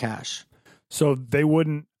worked in cash. So they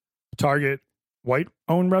wouldn't target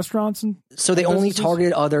white-owned restaurants? So they only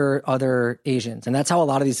targeted other Asians. And that's how a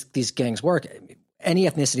lot of these gangs work. Any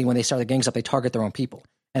ethnicity, when they start the gangs up, they target their own people.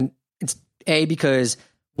 And it's because,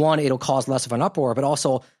 one, it'll cause less of an uproar, but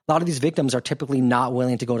also a lot of these victims are typically not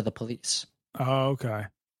willing to go to the police. Oh, okay.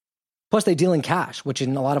 Plus, they deal in cash, which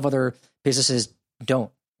in a lot of other businesses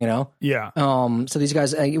don't, Yeah. So these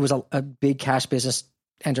guys, it was a big cash business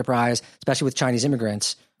enterprise, especially with Chinese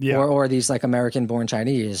immigrants or these like American-born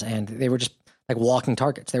Chinese, and they were just like walking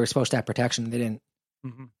targets. They were supposed to have protection. They didn't.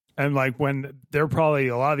 Mm-hmm. And like when they're probably,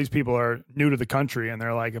 a lot of these people are new to the country and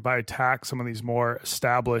they're like, if I attack some of these more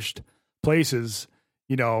established places,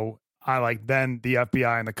 then the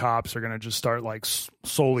FBI and the cops are going to just start like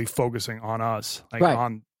solely focusing on us,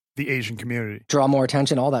 on the Asian community. Draw more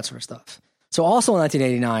attention, all that sort of stuff. So also in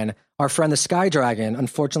 1989, our friend the Sky Dragon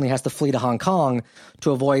unfortunately has to flee to Hong Kong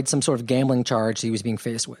to avoid some sort of gambling charge he was being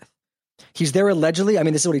faced with. He's there allegedly,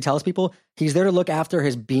 this is what he tells people, he's there to look after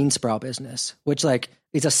his bean sprout business, which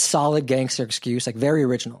is a solid gangster excuse, very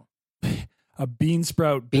original. A bean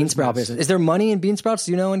sprout business. Is there money in bean sprouts?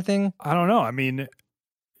 Do you know anything? I don't know.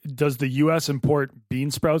 Does the U.S. import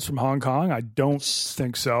bean sprouts from Hong Kong? I don't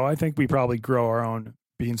think so. I think we probably grow our own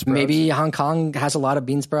bean sprouts. Maybe Hong Kong has a lot of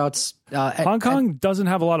bean sprouts. Hong Kong doesn't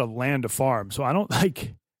have a lot of land to farm, so I don't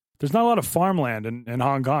there's not a lot of farmland in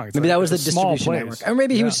Hong Kong. It's maybe that was the distribution network. Or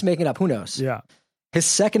maybe he was just making it up. Who knows? Yeah. His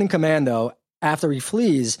second in command, though, after he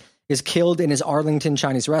flees, is killed in his Arlington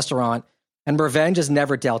Chinese restaurant, and revenge is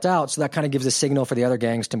never dealt out, so that kind of gives a signal for the other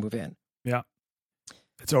gangs to move in. Yeah.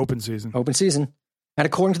 It's open season. Open season. And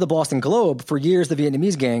according to the Boston Globe, for years, the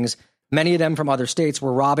Vietnamese gangs, many of them from other states,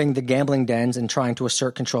 were robbing the gambling dens and trying to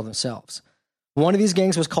assert control themselves. One of these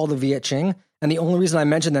gangs was called the Viet Chinh, and the only reason I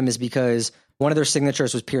mention them is because one of their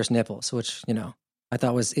signatures was pierced nipples, which, I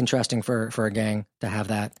thought was interesting for a gang to have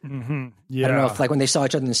that. Mm-hmm. Yeah. I don't know if when they saw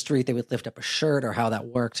each other in the street, they would lift up a shirt or how that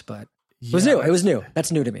worked, but it was new. It was new.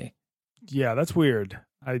 That's new to me. Yeah, that's weird.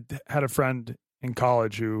 I had a friend in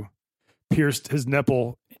college who pierced his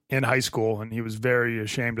nipple in high school, and he was very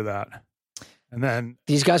ashamed of that. And then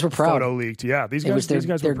these guys were proud. Photo leaked. Yeah, these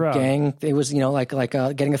guys were proud. Gang. It was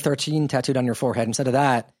getting a 13 tattooed on your forehead. Instead of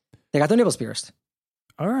that, they got their nipples pierced.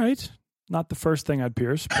 All right, not the first thing I'd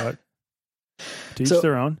pierce, but to each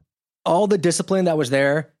their own. All the discipline that was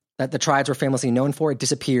there, that the Triads were famously known for, it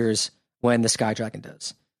disappears when the Sky Dragon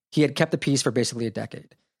does. He had kept the peace for basically a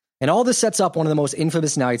decade. And all this sets up one of the most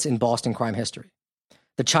infamous nights in Boston crime history,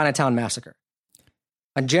 the Chinatown Massacre.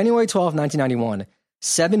 On January 12, 1991,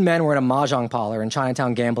 7 men were at a mahjong parlor in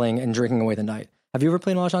Chinatown gambling and drinking away the night. Have you ever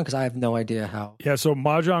played mahjong? Because I have no idea how. Yeah, so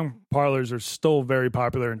mahjong parlors are still very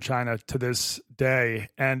popular in China to this day.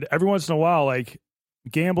 And every once in a while, like,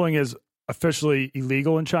 gambling is officially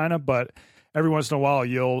illegal in China, but every once in a while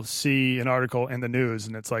you'll see an article in the news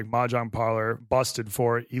and it's like mahjong parlor busted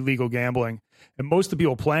for illegal gambling. And most of the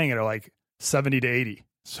people playing it are like 70 to 80.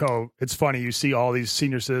 So it's funny. You see all these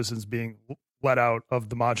senior citizens being let out of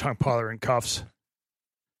the mahjong parlor in cuffs.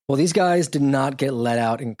 Well, these guys did not get let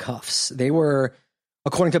out in cuffs. They were,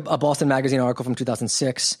 according to a Boston Magazine article from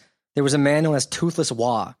 2006, there was a man known as Toothless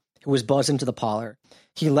Wah who was buzzed into the parlor.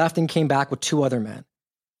 He left and came back with 2 other men.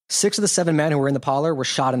 6 of the 7 men who were in the parlor were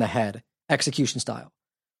shot in the head, execution style.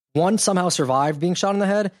 One somehow survived being shot in the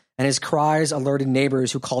head, and his cries alerted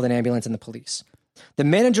neighbors who called an ambulance and the police. The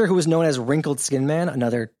manager, who was known as Wrinkled Skin Man,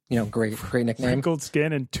 another great nickname. Wrinkled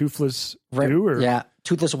Skin and Toothless Who? Yeah,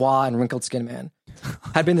 Toothless Wah and Wrinkled Skin Man,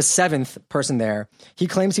 had been the 7th person there. He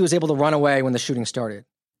claims he was able to run away when the shooting started.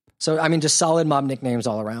 So, I mean, just solid mob nicknames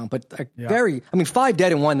all around. But 5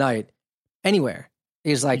 dead in one night, anywhere,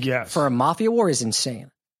 is like, for a mafia war, is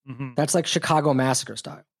insane. Mm-hmm. That's like Chicago Massacre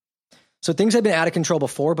style. So things had been out of control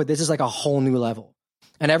before, but this is like a whole new level.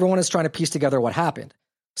 And everyone is trying to piece together what happened.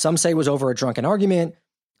 Some say it was over a drunken argument.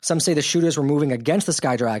 Some say the shooters were moving against the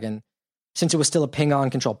Sky Dragon since it was still a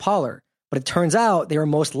ping-on-controlled parlor. But it turns out they were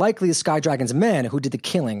most likely the Sky Dragon's men who did the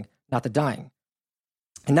killing, not the dying.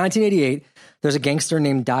 In 1988, there's a gangster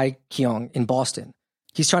named Dai Kyung in Boston.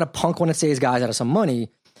 He's trying to punk one of Say's guys out of some money.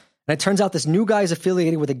 And it turns out this new guy is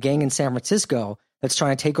affiliated with a gang in San Francisco that's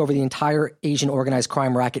trying to take over the entire Asian organized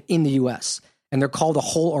crime racket in the U.S. And they're called the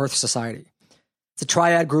Whole Earth Society. It's a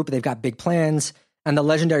triad group. They've got big plans. And the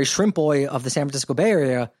legendary Shrimp Boy of the San Francisco Bay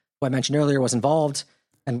Area, who I mentioned earlier, was involved.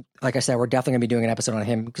 And like I said, we're definitely going to be doing an episode on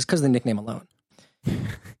him just because of the nickname alone.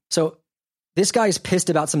 So this guy is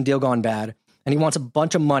pissed about some deal gone bad, and he wants a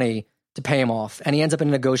bunch of money to pay him off. And he ends up in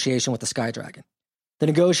a negotiation with the Sky Dragon. The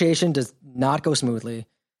negotiation does not go smoothly,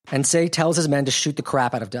 and Say tells his men to shoot the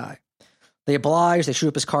crap out of Dai. They oblige, they shoot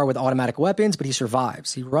up his car with automatic weapons, but he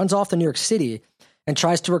survives. He runs off to New York City and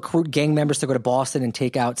tries to recruit gang members to go to Boston and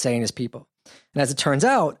take out Say and his people. And as it turns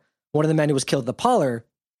out, one of the men who was killed at the parlor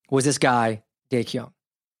was this guy, Dae Kyung.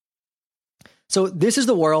 So this is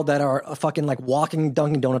the world that our fucking like walking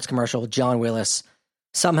Dunkin' Donuts commercial, John Willis,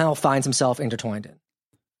 somehow finds himself intertwined in.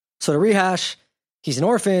 So to rehash, he's an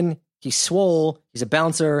orphan, he's swole, he's a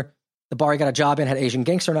bouncer. The bar he got a job in had Asian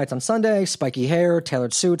gangster nights on Sunday, spiky hair,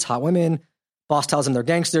 tailored suits, hot women. Boss tells him they're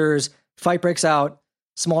gangsters. Fight breaks out.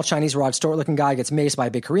 Small Chinese Rod Stewart-looking guy gets maced by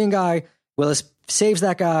a big Korean guy. Willis saves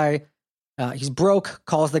that guy. He's broke,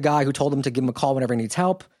 calls the guy who told him to give him a call whenever he needs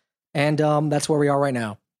help. And that's where we are right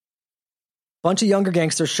now. Bunch of younger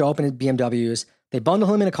gangsters show up in BMWs. They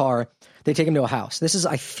bundle him in a car. They take him to a house. This is,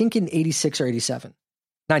 I think, in 86 or 87.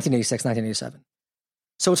 1986, 1987.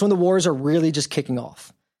 So it's when the wars are really just kicking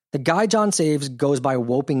off. The guy John saves goes by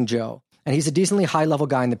Woping Joe, and he's a decently high-level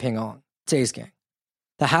guy in the Ping On, Say's gang.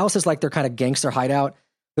 The house is like their kind of gangster hideout.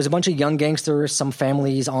 There's a bunch of young gangsters, some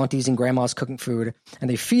families, aunties, and grandmas cooking food, and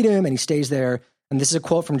they feed him, and he stays there. And this is a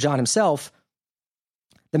quote from John himself.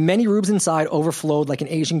 The many rooms inside overflowed like an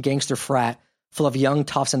Asian gangster frat full of young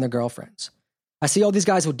toughs and their girlfriends. I see all these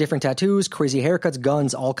guys with different tattoos, crazy haircuts,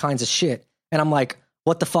 guns, all kinds of shit. And I'm like,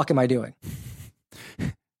 what the fuck am I doing?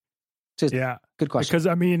 So yeah. Good question. Because,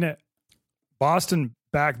 I mean, Boston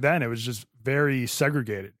back then, it was just very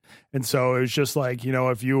segregated. And so it was just like, you know,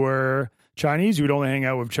 if you were Chinese, you would only hang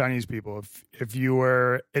out with Chinese people. If you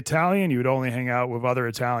were Italian, you would only hang out with other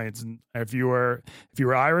Italians. And if you were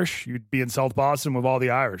Irish, you'd be in South Boston with all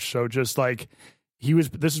the Irish. So just like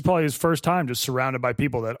this is probably his first time just surrounded by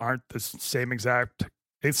people that aren't the same exact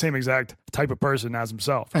type of person as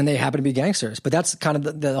himself. And they happen to be gangsters. But that's kind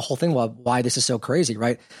of the whole thing why this is so crazy,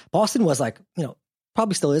 right? Boston was like, you know,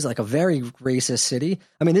 probably still is like a very racist city.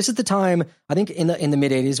 I mean, this is the time, I think in the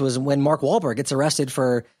mid 80s was when Mark Wahlberg gets arrested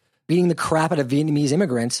for beating the crap out of Vietnamese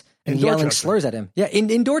immigrants and yelling slurs at him. Yeah,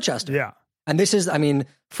 in Dorchester. Yeah. And this is, I mean,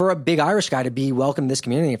 for a big Irish guy to be welcomed in this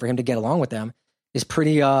community and for him to get along with them is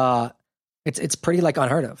pretty, it's pretty like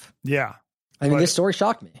unheard of. Yeah. I mean, this story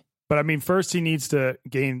shocked me. But I mean, first he needs to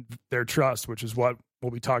gain their trust, which is what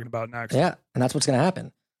we'll be talking about next. Yeah, and that's what's going to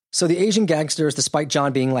happen. So the Asian gangsters, despite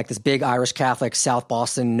John being like this big Irish Catholic, South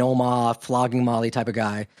Boston, no-ma, flogging Molly type of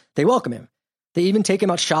guy, they welcome him. They even take him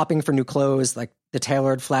out shopping for new clothes, like the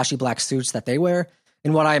tailored, flashy black suits that they wear,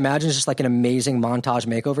 in what I imagine is just like an amazing montage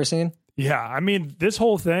makeover scene. Yeah, I mean, this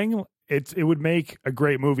whole thing, it would make a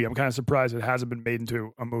great movie. I'm kind of surprised it hasn't been made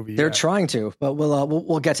into a movie They're yet. trying to, but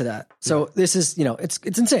we'll get to that. So this is,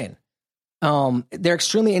 it's insane. They're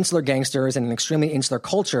extremely insular gangsters and an extremely insular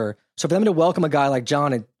culture. So for them to welcome a guy like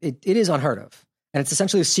John, it is unheard of. And it's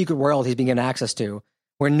essentially a secret world he's being given access to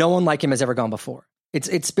where no one like him has ever gone before.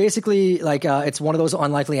 It's basically like it's one of those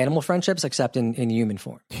unlikely animal friendships, except in human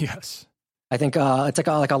form. Yes. I think it's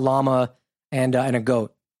like a llama and a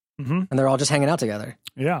goat, and they're all just hanging out together.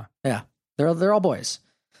 Yeah. Yeah, they're all boys.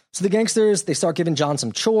 So the gangsters, they start giving John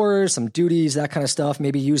some chores, some duties, that kind of stuff.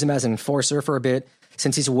 Maybe use him as an enforcer for a bit,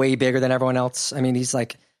 since he's way bigger than everyone else. I mean, he's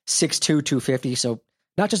like 6'2", 250, so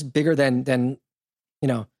not just bigger than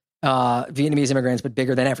Vietnamese immigrants, but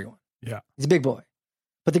bigger than everyone. Yeah, he's a big boy.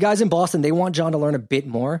 But the guys in Boston, they want John to learn a bit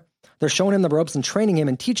more. They're showing him the ropes and training him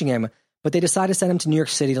and teaching him, but they decide to send him to New York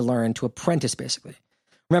City to learn, to apprentice, basically.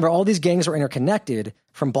 Remember, all these gangs were interconnected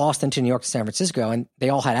from Boston to New York to San Francisco, and they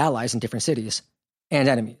all had allies in different cities and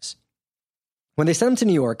enemies. When they sent him to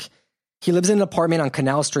New York, he lives in an apartment on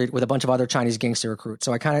Canal Street with a bunch of other Chinese gangster recruits.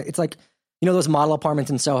 So it's like, those model apartments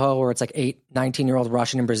in Soho where it's like 8, 19-year-old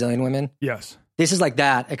Russian and Brazilian women? Yes. This is like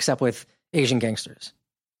that, except with Asian gangsters.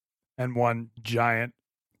 And one giant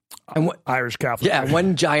Irish Catholic. Yeah,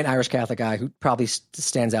 one giant Irish Catholic guy who probably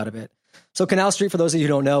stands out a bit. So Canal Street, for those of you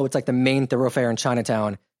who don't know, it's like the main thoroughfare in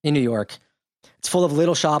Chinatown in New York. It's full of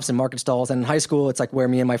little shops and market stalls. And in high school, it's like where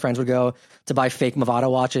me and my friends would go to buy fake Movado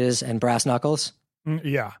watches and brass knuckles.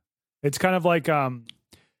 Yeah. It's kind of like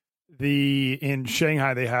in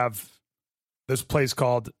Shanghai, they have this place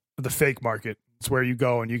called the Fake Market. It's where you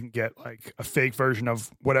go and you can get like a fake version of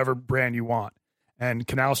whatever brand you want. And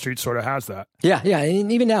Canal Street sort of has that. Yeah.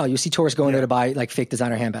 And even now, you see tourists going there to buy like fake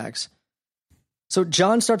designer handbags. So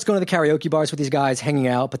John starts going to the karaoke bars with these guys, hanging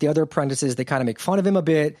out, but the other apprentices, they kind of make fun of him a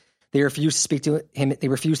bit. They refuse to speak to him. They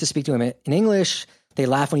refuse to speak to him in English. They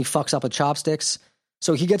laugh when he fucks up with chopsticks.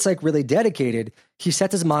 So he gets like really dedicated. He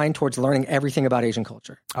sets his mind towards learning everything about Asian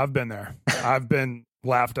culture. I've been there. I've been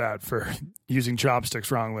laughed at for using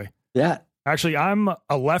chopsticks wrongly. Yeah. Actually, I'm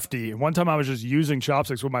a lefty. One time I was just using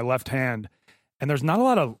chopsticks with my left hand, and there's not a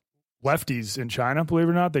lot of lefties in China, believe it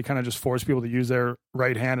or not. They kind of just force people to use their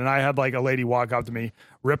right hand. And I had like a lady walk up to me,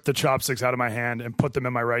 rip the chopsticks out of my hand and put them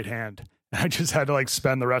in my right hand. I just had to like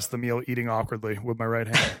spend the rest of the meal eating awkwardly with my right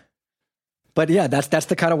hand. But yeah, that's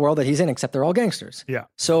the kind of world that he's in, except they're all gangsters. Yeah.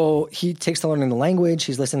 So he takes to learning the language.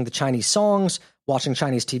 He's listening to Chinese songs, watching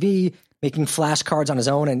Chinese TV, making flashcards on his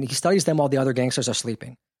own, and he studies them while the other gangsters are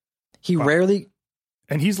sleeping. He rarely...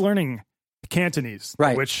 And he's learning Cantonese,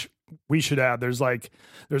 right, which we should add. There's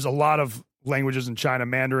a lot of languages in China.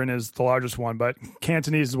 Mandarin is the largest one, but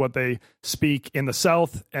Cantonese is what they speak in the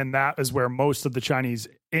South, and that is where most of the Chinese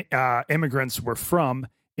immigrants were from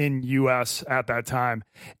in U.S. at that time.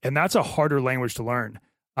 And that's a harder language to learn.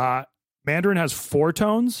 Mandarin has 4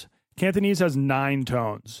 tones. Cantonese has 9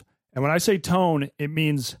 tones. And when I say tone, it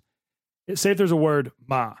means, say if there's a word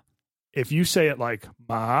ma. If you say it like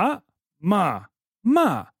ma, ma,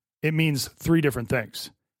 ma, it means 3 different things.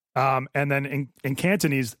 And then in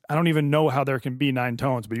Cantonese, I don't even know how there can be 9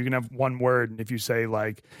 tones, but you can have one word. And if you say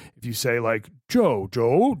like Joe,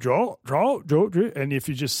 and if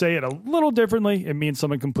you just say it a little differently, it means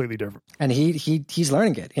something completely different. And he's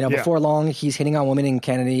learning it. Before long, he's hitting on women in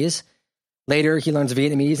Cantonese. Later, he learns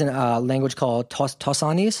Vietnamese and a language called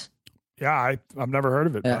Tossanese. Yeah, I've never heard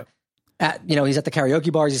of it. But. He's at the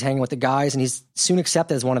karaoke bars, he's hanging with the guys, and he's soon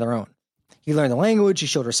accepted as one of their own. He learned the language, he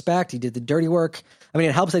showed respect, he did the dirty work. I mean,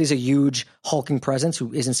 it helps that he's a huge, hulking presence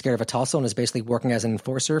who isn't scared of a tussle and is basically working as an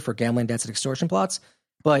enforcer for gambling debts and extortion plots.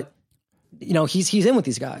 But, he's in with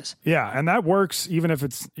these guys. Yeah, and that works even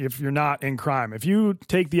if you're not in crime. If you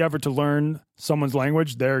take the effort to learn someone's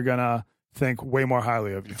language, they're going to think way more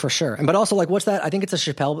highly of you. For sure. But also, like, what's that? I think it's a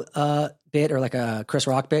Chappelle bit or like a Chris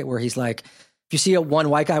Rock bit where he's like, if you see one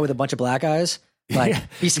white guy with a bunch of black guys, like,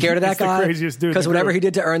 be scared of that guy. The craziest dude. Because whatever he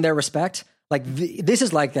did to earn their respect, like, this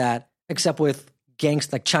is like that, except with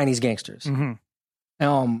like Chinese gangsters.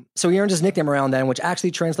 Mm-hmm. So he earns his nickname around then, which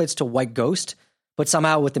actually translates to White Ghost, but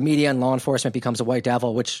somehow with the media and law enforcement becomes a White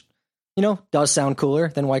Devil, which, does sound cooler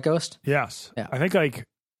than White Ghost. Yes. Yeah. I think like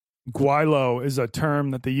Guaylo is a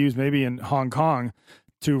term that they use maybe in Hong Kong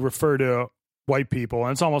to refer to white people.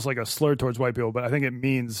 And it's almost like a slur towards white people, but I think it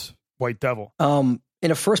means White Devil. In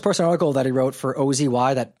a first-person article that he wrote for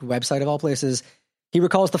OZY, that website of all places, he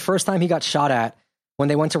recalls the first time he got shot at when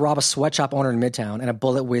they went to rob a sweatshop owner in Midtown, and a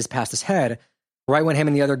bullet whizzed past his head right when him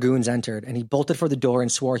and the other goons entered, and he bolted for the door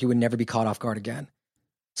and swore he would never be caught off guard again.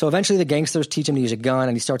 So eventually the gangsters teach him to use a gun,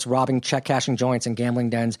 and he starts robbing check-cashing joints and gambling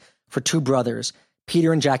dens for 2 brothers,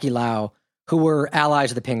 Peter and Jackie Lau, who were allies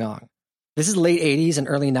of the Ping Ong. This is late 80s and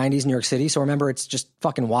early 90s New York City. So remember, it's just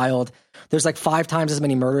fucking wild. There's like 5 times as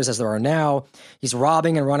many murders as there are now. He's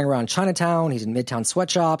robbing and running around Chinatown. He's in Midtown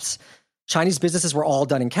sweatshops. Chinese businesses were all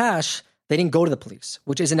done in cash. They didn't go to the police,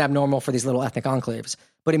 which isn't abnormal for these little ethnic enclaves.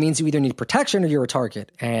 But it means you either need protection or you're a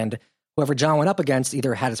target. And whoever John went up against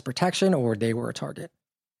either had his protection or they were a target.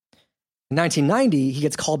 In 1990, he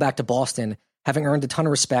gets called back to Boston, having earned a ton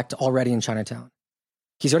of respect already in Chinatown.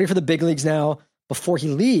 He's ready for the big leagues now. Before he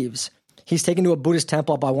leaves, he's taken to a Buddhist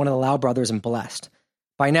temple by one of the Lau brothers and blessed.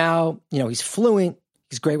 By now, he's fluent.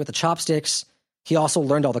 He's great with the chopsticks. He also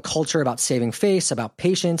learned all the culture about saving face, about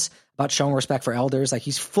patience, about showing respect for elders. Like,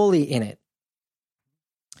 he's fully in it.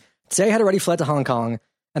 Tse had already fled to Hong Kong,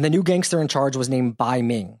 and the new gangster in charge was named Bai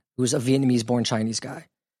Ming, who's a Vietnamese-born Chinese guy.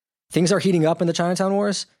 Things are heating up in the Chinatown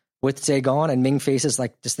Wars, with Tse gone, and Ming faces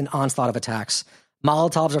like just an onslaught of attacks.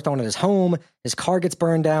 Molotovs are thrown at his home. His car gets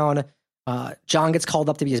burned down. John gets called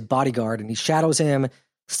up to be his bodyguard, and he shadows him,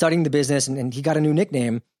 studying the business, and he got a new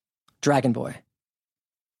nickname, Dragon Boy.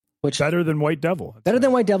 Which better than White Devil. Better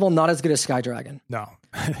than White Devil, not as good as Sky Dragon. No.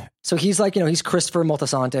 So he's like, he's Christopher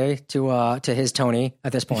Moltisanti to his Townie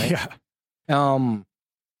at this point. Yeah.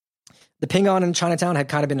 The Ping-An in Chinatown had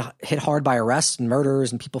kind of been hit hard by arrests and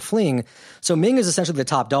murders and people fleeing. So Ming is essentially the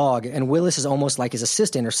top dog, and Willis is almost like his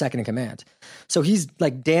assistant or second in command. So he's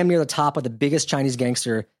like damn near the top of the biggest Chinese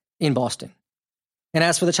gangster in Boston. And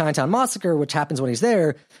as for the Chinatown Massacre, which happens when he's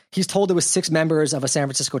there, he's told there was 6 members of a San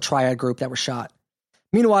Francisco Triad group that were shot.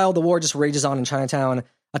 Meanwhile, the war just rages on in Chinatown.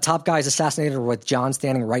 A top guy is assassinated with John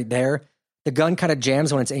standing right there. The gun kind of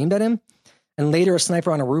jams when it's aimed at him. And later, a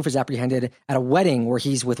sniper on a roof is apprehended at a wedding where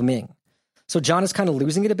he's with Ming. So John is kind of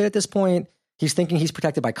losing it a bit at this point. He's thinking he's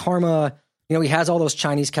protected by karma. He has all those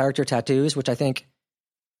Chinese character tattoos, which I think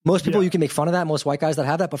most people, you can make fun of that. Most white guys that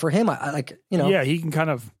have that. But for him, I like, Yeah, he can kind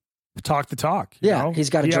of talk the talk. He's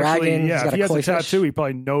got a dragon. If he has a tattoo, he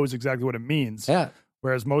probably knows exactly what it means. Yeah.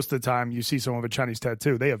 Whereas most of the time you see someone with a Chinese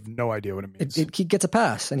tattoo, they have no idea what it means. He gets a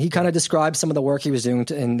pass. And he kind of describes some of the work he was doing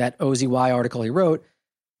in that OZY article he wrote.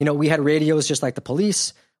 We had radios just like the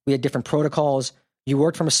police. We had different protocols. You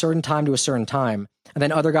worked from a certain time to a certain time. And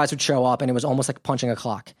then other guys would show up and it was almost like punching a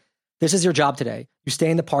clock. This is your job today. You stay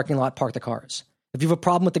in the parking lot, park the cars. If you have a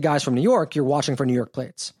problem with the guys from New York, you're watching for New York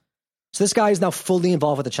plates. So this guy is now fully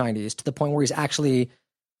involved with the Chinese to the point where he's actually,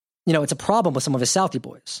 it's a problem with some of his Southie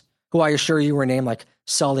boys, who I assure you were named like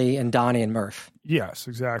Sully and Donnie and Murph. Yes,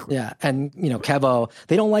 exactly. Yeah. And, Kevo,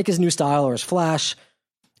 they don't like his new style or his flash.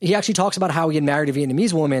 He actually talks about how he had married a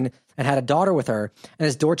Vietnamese woman and had a daughter with her. And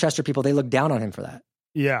his Dorchester people, they look down on him for that.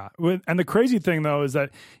 Yeah. And the crazy thing, though, is that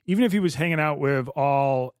even if he was hanging out with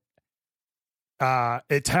all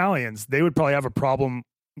Italians, they would probably have a problem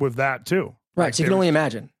with that, too. Right. Like so you can only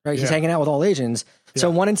imagine, right? He's hanging out with all Asians. So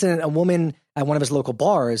one incident, a woman at one of his local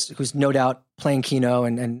bars, who's no doubt playing Keno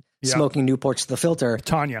and smoking Newports to the filter.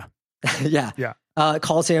 Tanya.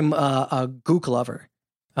 Calls him a gook lover.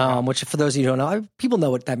 Which for those of you who don't know, people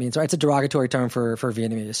know what that means, right? It's a derogatory term for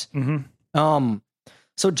Vietnamese. Mm-hmm.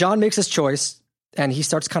 So John makes his choice and he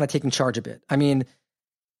starts kind of taking charge a bit. I mean,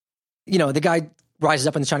 the guy rises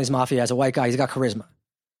up in the Chinese mafia as a white guy. He's got charisma.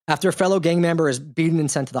 After a fellow gang member is beaten and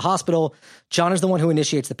sent to the hospital, John is the one who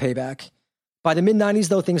initiates the payback. By the mid-90s,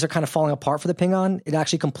 though, things are kind of falling apart for the Ping-An. It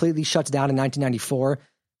actually completely shuts down in 1994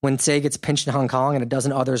 when Tse gets pinched in Hong Kong and a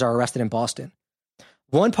dozen others are arrested in Boston.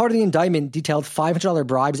 One part of the indictment detailed $500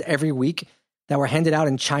 bribes every week that were handed out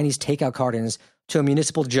in Chinese takeout cartons to a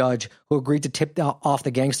municipal judge who agreed to tip off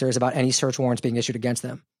the gangsters about any search warrants being issued against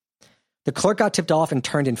them. The clerk got tipped off and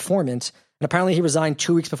turned informant, and apparently he resigned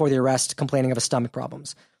 2 weeks before the arrest, complaining of his stomach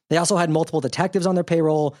problems. They also had multiple detectives on their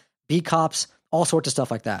payroll, beat cops, all sorts of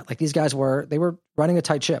stuff like that. Like these guys were running a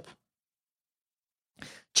tight ship.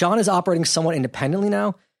 John is operating somewhat independently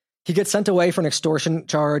now. He gets sent away for an extortion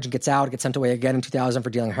charge and gets out, gets sent away again in 2000 for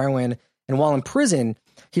dealing heroin. And while in prison,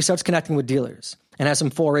 he starts connecting with dealers and has some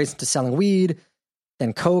forays into selling weed,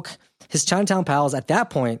 then coke. His Chinatown pals at that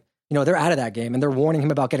point, they're out of that game and they're warning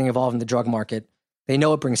him about getting involved in the drug market. They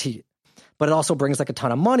know it brings heat, but it also brings like a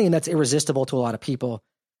ton of money and that's irresistible to a lot of people.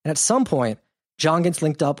 And at some point, John gets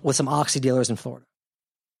linked up with some oxy dealers in Florida.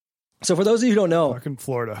 So for those of you who don't know, fucking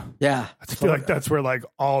Florida. Yeah. I feel like that's where like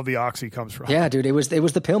all the oxy comes from. Yeah, dude, it was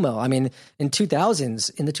the pill mill. I mean, in the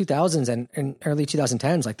 2000s and early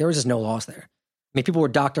 2010s, like there was just no laws there. I mean, people were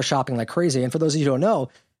doctor shopping like crazy. And for those of you who don't know,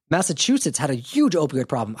 Massachusetts had a huge opioid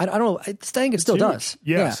problem. I don't know. I think it still huge. does.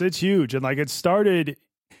 Yes, it's huge. And like it started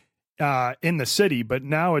in the city, but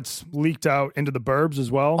now it's leaked out into the burbs as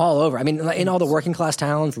well. All over. I mean, in all the working class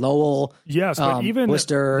towns, Lowell. Yes, but even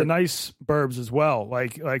Worcester, the nice burbs as well.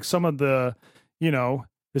 Like some of the,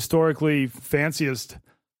 historically fanciest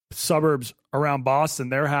suburbs around Boston,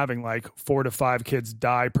 they're having like 4 to 5 kids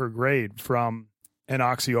die per grade from an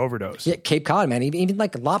oxy overdose. Yeah, Cape Cod, man. Even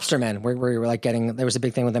like lobster men, where you were like there was a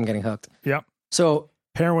big thing with them getting hooked. Yep. So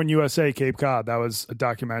Heroin USA, Cape Cod. That was a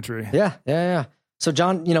documentary. Yeah. So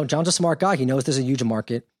John, John's a smart guy. He knows there's a huge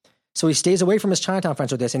market. So he stays away from his Chinatown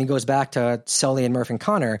friends with this, and he goes back to Sully and Murph and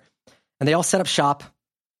Connor, and they all set up shop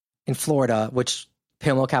in Florida, which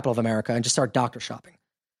pill mill capital of America, and just start doctor shopping.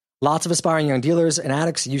 Lots of aspiring young dealers and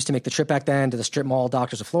addicts used to make the trip back then to the strip mall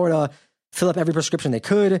doctors of Florida, fill up every prescription they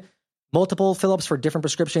could, multiple fill-ups for different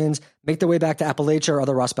prescriptions, make their way back to Appalachia or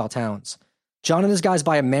other Rust Belt towns. John and his guys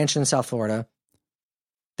buy a mansion in South Florida.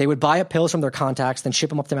 They would buy up pills from their contacts, then ship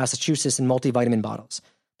them up to Massachusetts in multivitamin bottles.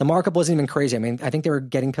 The markup wasn't even crazy. I mean, I think they were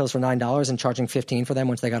getting pills for $9 and charging $15 for them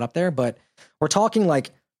once they got up there, but we're talking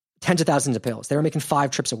like tens of thousands of pills. They were making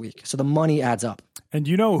 5 trips a week, so the money adds up. And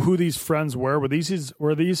do you know who these friends were? Were these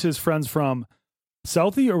his friends from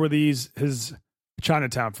Southie, or were these his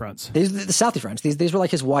Chinatown friends? These the Southie friends. These were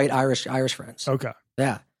like his white Irish friends. Okay.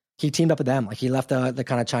 Yeah. He teamed up with them. Like he left the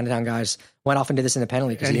kind of Chinatown guys, went off and did this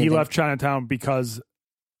independently. And he left Chinatown because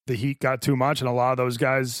the heat got too much, and a lot of those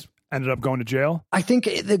guys ended up going to jail. I think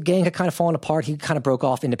the gang had kind of fallen apart. He kind of broke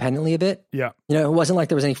off independently a bit. Yeah. It wasn't like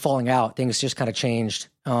there was any falling out. Things just kind of changed.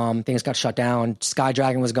 Things got shut down. Sky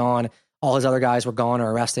Dragon was gone. All his other guys were gone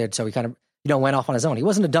or arrested. So he kind of, went off on his own. He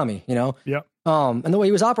wasn't a dummy, Yep. And the way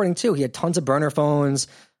he was operating too, he had tons of burner phones,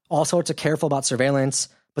 all sorts of careful about surveillance,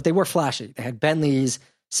 but they were flashy. They had Bentleys,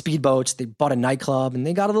 speedboats. They bought a nightclub, and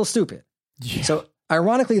they got a little stupid. Yeah. So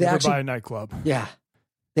ironically, they actually buy a nightclub. Yeah.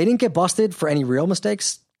 They didn't get busted for any real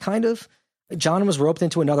mistakes, kind of. John was roped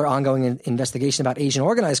into another ongoing investigation about Asian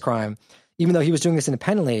organized crime, even though he was doing this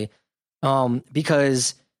independently,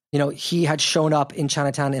 because, he had shown up in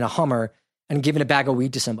Chinatown in a Hummer and given a bag of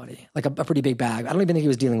weed to somebody, like a pretty big bag. I don't even think he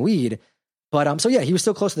was dealing weed. But so, yeah, he was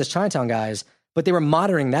still close to this Chinatown guys, but they were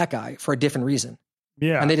monitoring that guy for a different reason.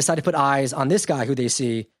 Yeah. And they decided to put eyes on this guy who they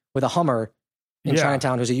see with a Hummer in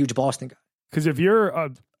Chinatown, who's a huge Boston guy. Because if you're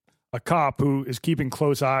a cop who is keeping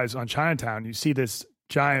close eyes on Chinatown, you see this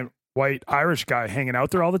giant white Irish guy hanging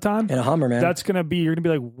out there all the time in a Hummer, man. You're going to be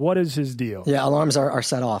like, what is his deal? Yeah, alarms are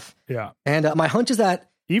set off. Yeah. And my hunch is that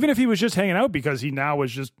even if he was just hanging out because he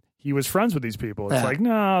was friends with these people, it's like,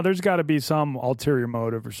 no, there's got to be some ulterior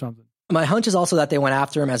motive or something. My hunch is also that they went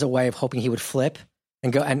after him as a way of hoping he would flip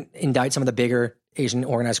and go and indict some of the bigger Asian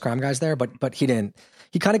organized crime guys there, but he didn't.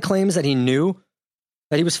 He kind of claims that he knew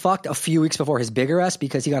that he was fucked a few weeks before his big arrest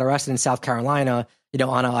because he got arrested in South Carolina,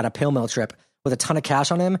 on a pill mill trip with a ton of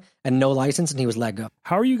cash on him and no license, and he was let go.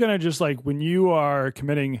 How are you going to just when you are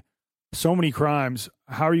committing so many crimes,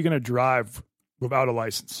 how are you going to drive without a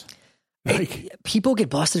license? People get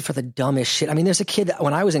busted for the dumbest shit. I mean, there's a kid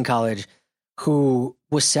when I was in college who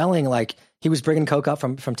was selling he was bringing coke up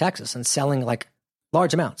from Texas and selling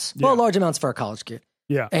large amounts. Yeah. Well, large amounts for a college kid.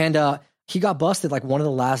 Yeah. And he got busted one of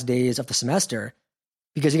the last days of the semester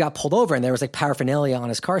because he got pulled over and there was paraphernalia on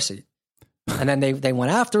his car seat. And then they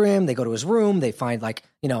went after him. They go to his room. They find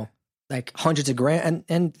hundreds of grand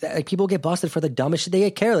and people get busted for the dumbest shit. They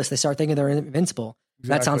get careless. They start thinking they're invincible.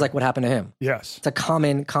 Exactly. That sounds like what happened to him. Yes. It's a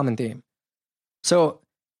common theme. So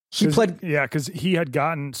he pled. Yeah, because he had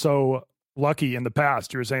gotten so lucky in the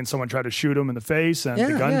past. You were saying someone tried to shoot him in the face and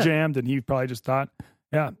the gun jammed, and he probably just thought,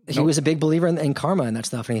 he was a big believer in karma and that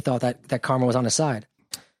stuff, and he thought that karma was on his side.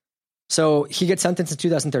 So he gets sentenced in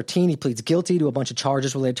 2013. He pleads guilty to a bunch of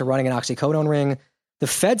charges related to running an oxycodone ring. The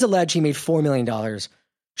feds allege he made $4 million.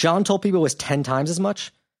 John told people it was 10 times as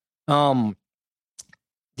much.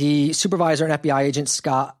 The supervisor and FBI agent,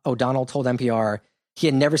 Scott O'Donnell, told NPR he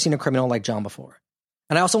had never seen a criminal like John before.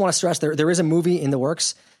 And I also want to stress there is a movie in the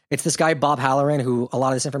works. It's this guy, Bob Halloran, who a lot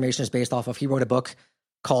of this information is based off of. He wrote a book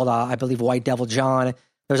called, I believe, White Devil John.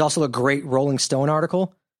 There's also a great Rolling Stone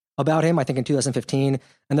article about him, I think in 2015.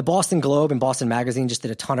 And the Boston Globe and Boston Magazine just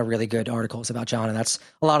did a ton of really good articles about John. And that's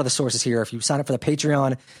a lot of the sources here. If you sign up for the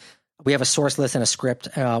Patreon, we have a source list and a script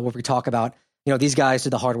where we talk about, these guys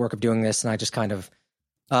did the hard work of doing this. And I just kind of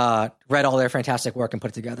read all their fantastic work and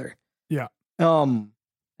put it together. Yeah.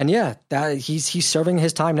 And yeah, that he's serving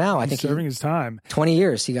his time now. I think serving his time. 20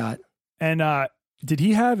 years he got. And did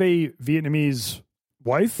he have a Vietnamese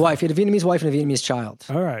wife? He had a Vietnamese wife and a Vietnamese child.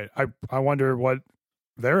 All right. I wonder what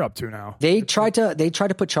they're up to now. They tried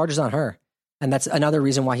to put charges on her. And that's another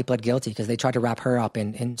reason why he pled guilty, because they tried to wrap her up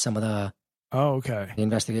in some of the the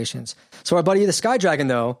investigations. So our buddy the Sky Dragon,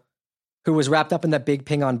 though, who was wrapped up in that big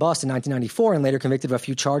Ping On bust in 1994 and later convicted of a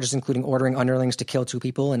few charges, including ordering underlings to kill 2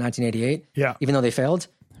 people in 1988, even though they failed.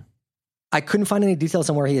 I couldn't find any details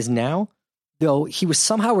on where he is now, though he was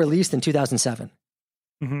somehow released in 2007.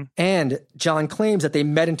 And John claims that they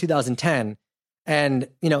met in 2010. And,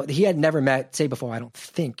 he had never met Say before, I don't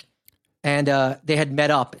think. And they had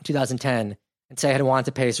met up in 2010 and Say had wanted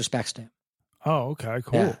to pay his respects to him. Oh, okay,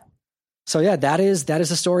 cool. Yeah. So yeah, that is the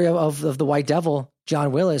story of the White Devil,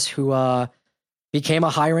 John Willis, who became a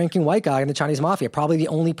high-ranking white guy in the Chinese mafia. Probably the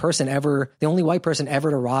only white person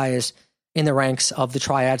ever to rise in the ranks of the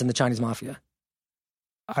triads in the Chinese mafia.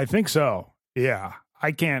 I think so. Yeah.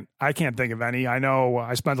 I can't think of any. I know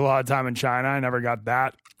I spent a lot of time in China. I never got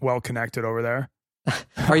that well connected over there.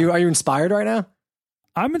 Are you inspired right now?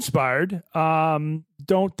 I'm inspired. I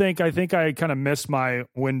think I kind of missed my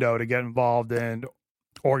window to get involved in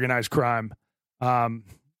organized crime.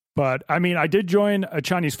 But I mean, I did join a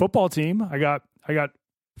Chinese football team. I got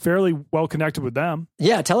fairly well connected with them.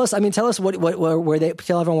 Yeah. Tell us where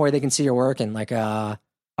tell everyone where they can see your work and I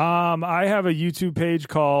have a YouTube page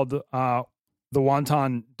called, The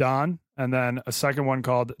Wonton Don, and then a second one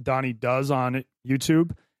called Donnie Does on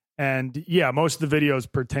YouTube. And yeah, most of the videos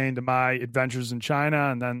pertain to my adventures in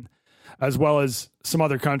China and then as well as some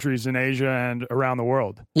other countries in Asia and around the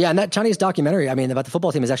world. Yeah, and that Chinese documentary, about the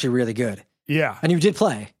football team is actually really good. Yeah. And you did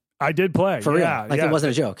play. I did play. For real. It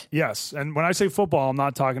wasn't a joke. Yes. And when I say football, I'm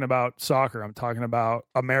not talking about soccer. I'm talking about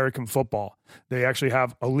American football. They actually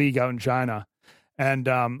have a league out in China. And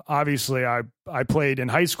obviously I played in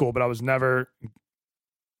high school, but I was never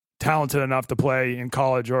talented enough to play in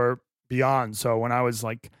college or beyond. So when I was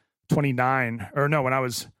like when I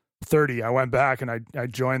was 30, I went back and I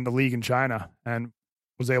joined the league in China and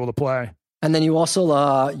was able to play. And then you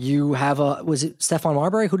also, you have was it Stephon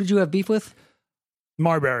Marbury? Who did you have beef with?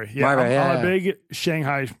 Marbury. Yeah. I'm a big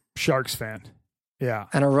Shanghai Sharks fan. Yeah.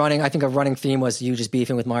 And a running theme was you just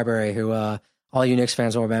beefing with Marbury, who all you Knicks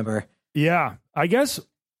fans will remember. Yeah. I guess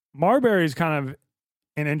Marbury is kind of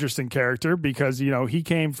an interesting character because, he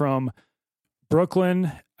came from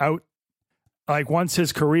Brooklyn out, like once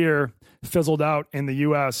his career fizzled out in the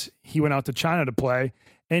US, he went out to China to play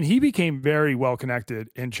and he became very well connected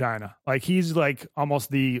in China. Like he's like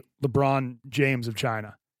almost the LeBron James of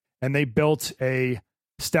China. And they built a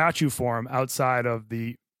statue for him outside of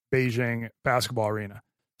the Beijing basketball arena.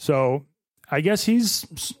 So I guess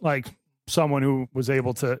he's like someone who was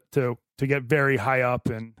able to get very high up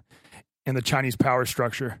in the Chinese power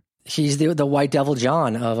structure. He's the White Devil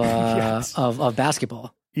John of yes. of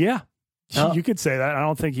basketball. Yeah. You could say that. I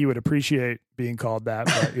don't think he would appreciate being called that,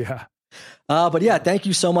 but yeah. But yeah, thank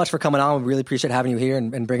you so much for coming on. We really appreciate having you here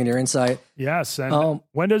and bringing your insight. Yes. And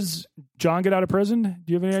when does John get out of prison?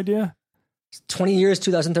 Do you have any idea? 20 years,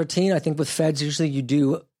 2013. I think with feds, usually you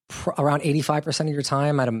do around 85% of your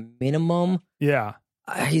time at a minimum. Yeah.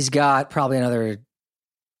 He's got probably another,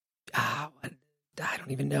 I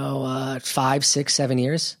don't even know, 5, 6, 7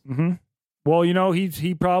 years. Mm-hmm. Well,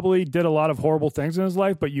 he probably did a lot of horrible things in his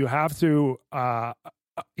life, but you have to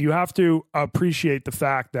appreciate the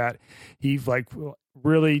fact that he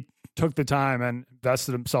really took the time and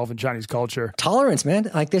invested himself in Chinese culture. Tolerance, man.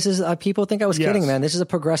 Like this is people think I was kidding, man. This is a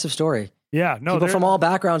progressive story. Yeah, no, people from all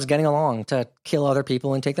backgrounds getting along to kill other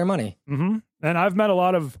people and take their money. Mm-hmm. And I've met a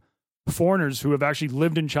lot of foreigners who have actually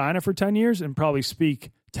lived in China for 10 years and probably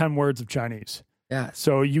speak 10 words of Chinese. Yeah.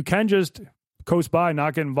 So you can just coast by,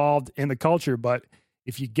 not get involved in the culture, but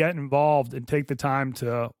if you get involved and take the time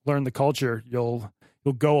to learn the culture, you'll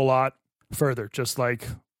go a lot further, just like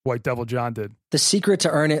White Devil John did. The secret to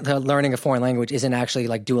learning a foreign language isn't actually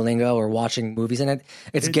like Duolingo or watching movies in it.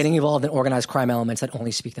 It's getting involved in organized crime elements that only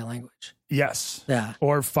speak that language. Yes. Yeah.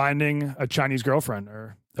 Or finding a Chinese girlfriend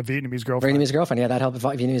or a Vietnamese girlfriend. Yeah, that helps.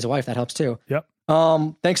 Vietnamese wife, that helps too. Yep.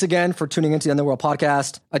 Thanks again for tuning into the Underworld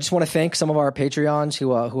podcast. I just want to thank some of our Patreons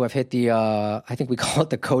who have hit the, I think we call it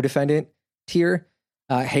the co-defendant tier.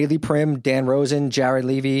 Haley Prim, Dan Rosen, Jared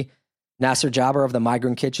Levy, Nasser Jabber of the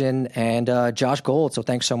Migrant Kitchen, and Josh Gold. So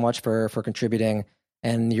thanks so much for contributing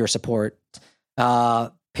and your support.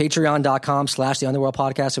 Patreon.com/the Underworld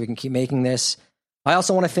podcast so we can keep making this. I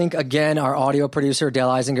also want to thank again our audio producer, Dale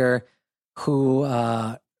Eisinger, who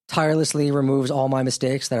tirelessly removes all my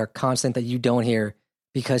mistakes that are constant that you don't hear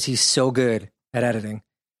because he's so good at editing.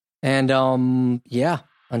 And yeah,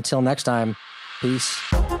 until next time, peace.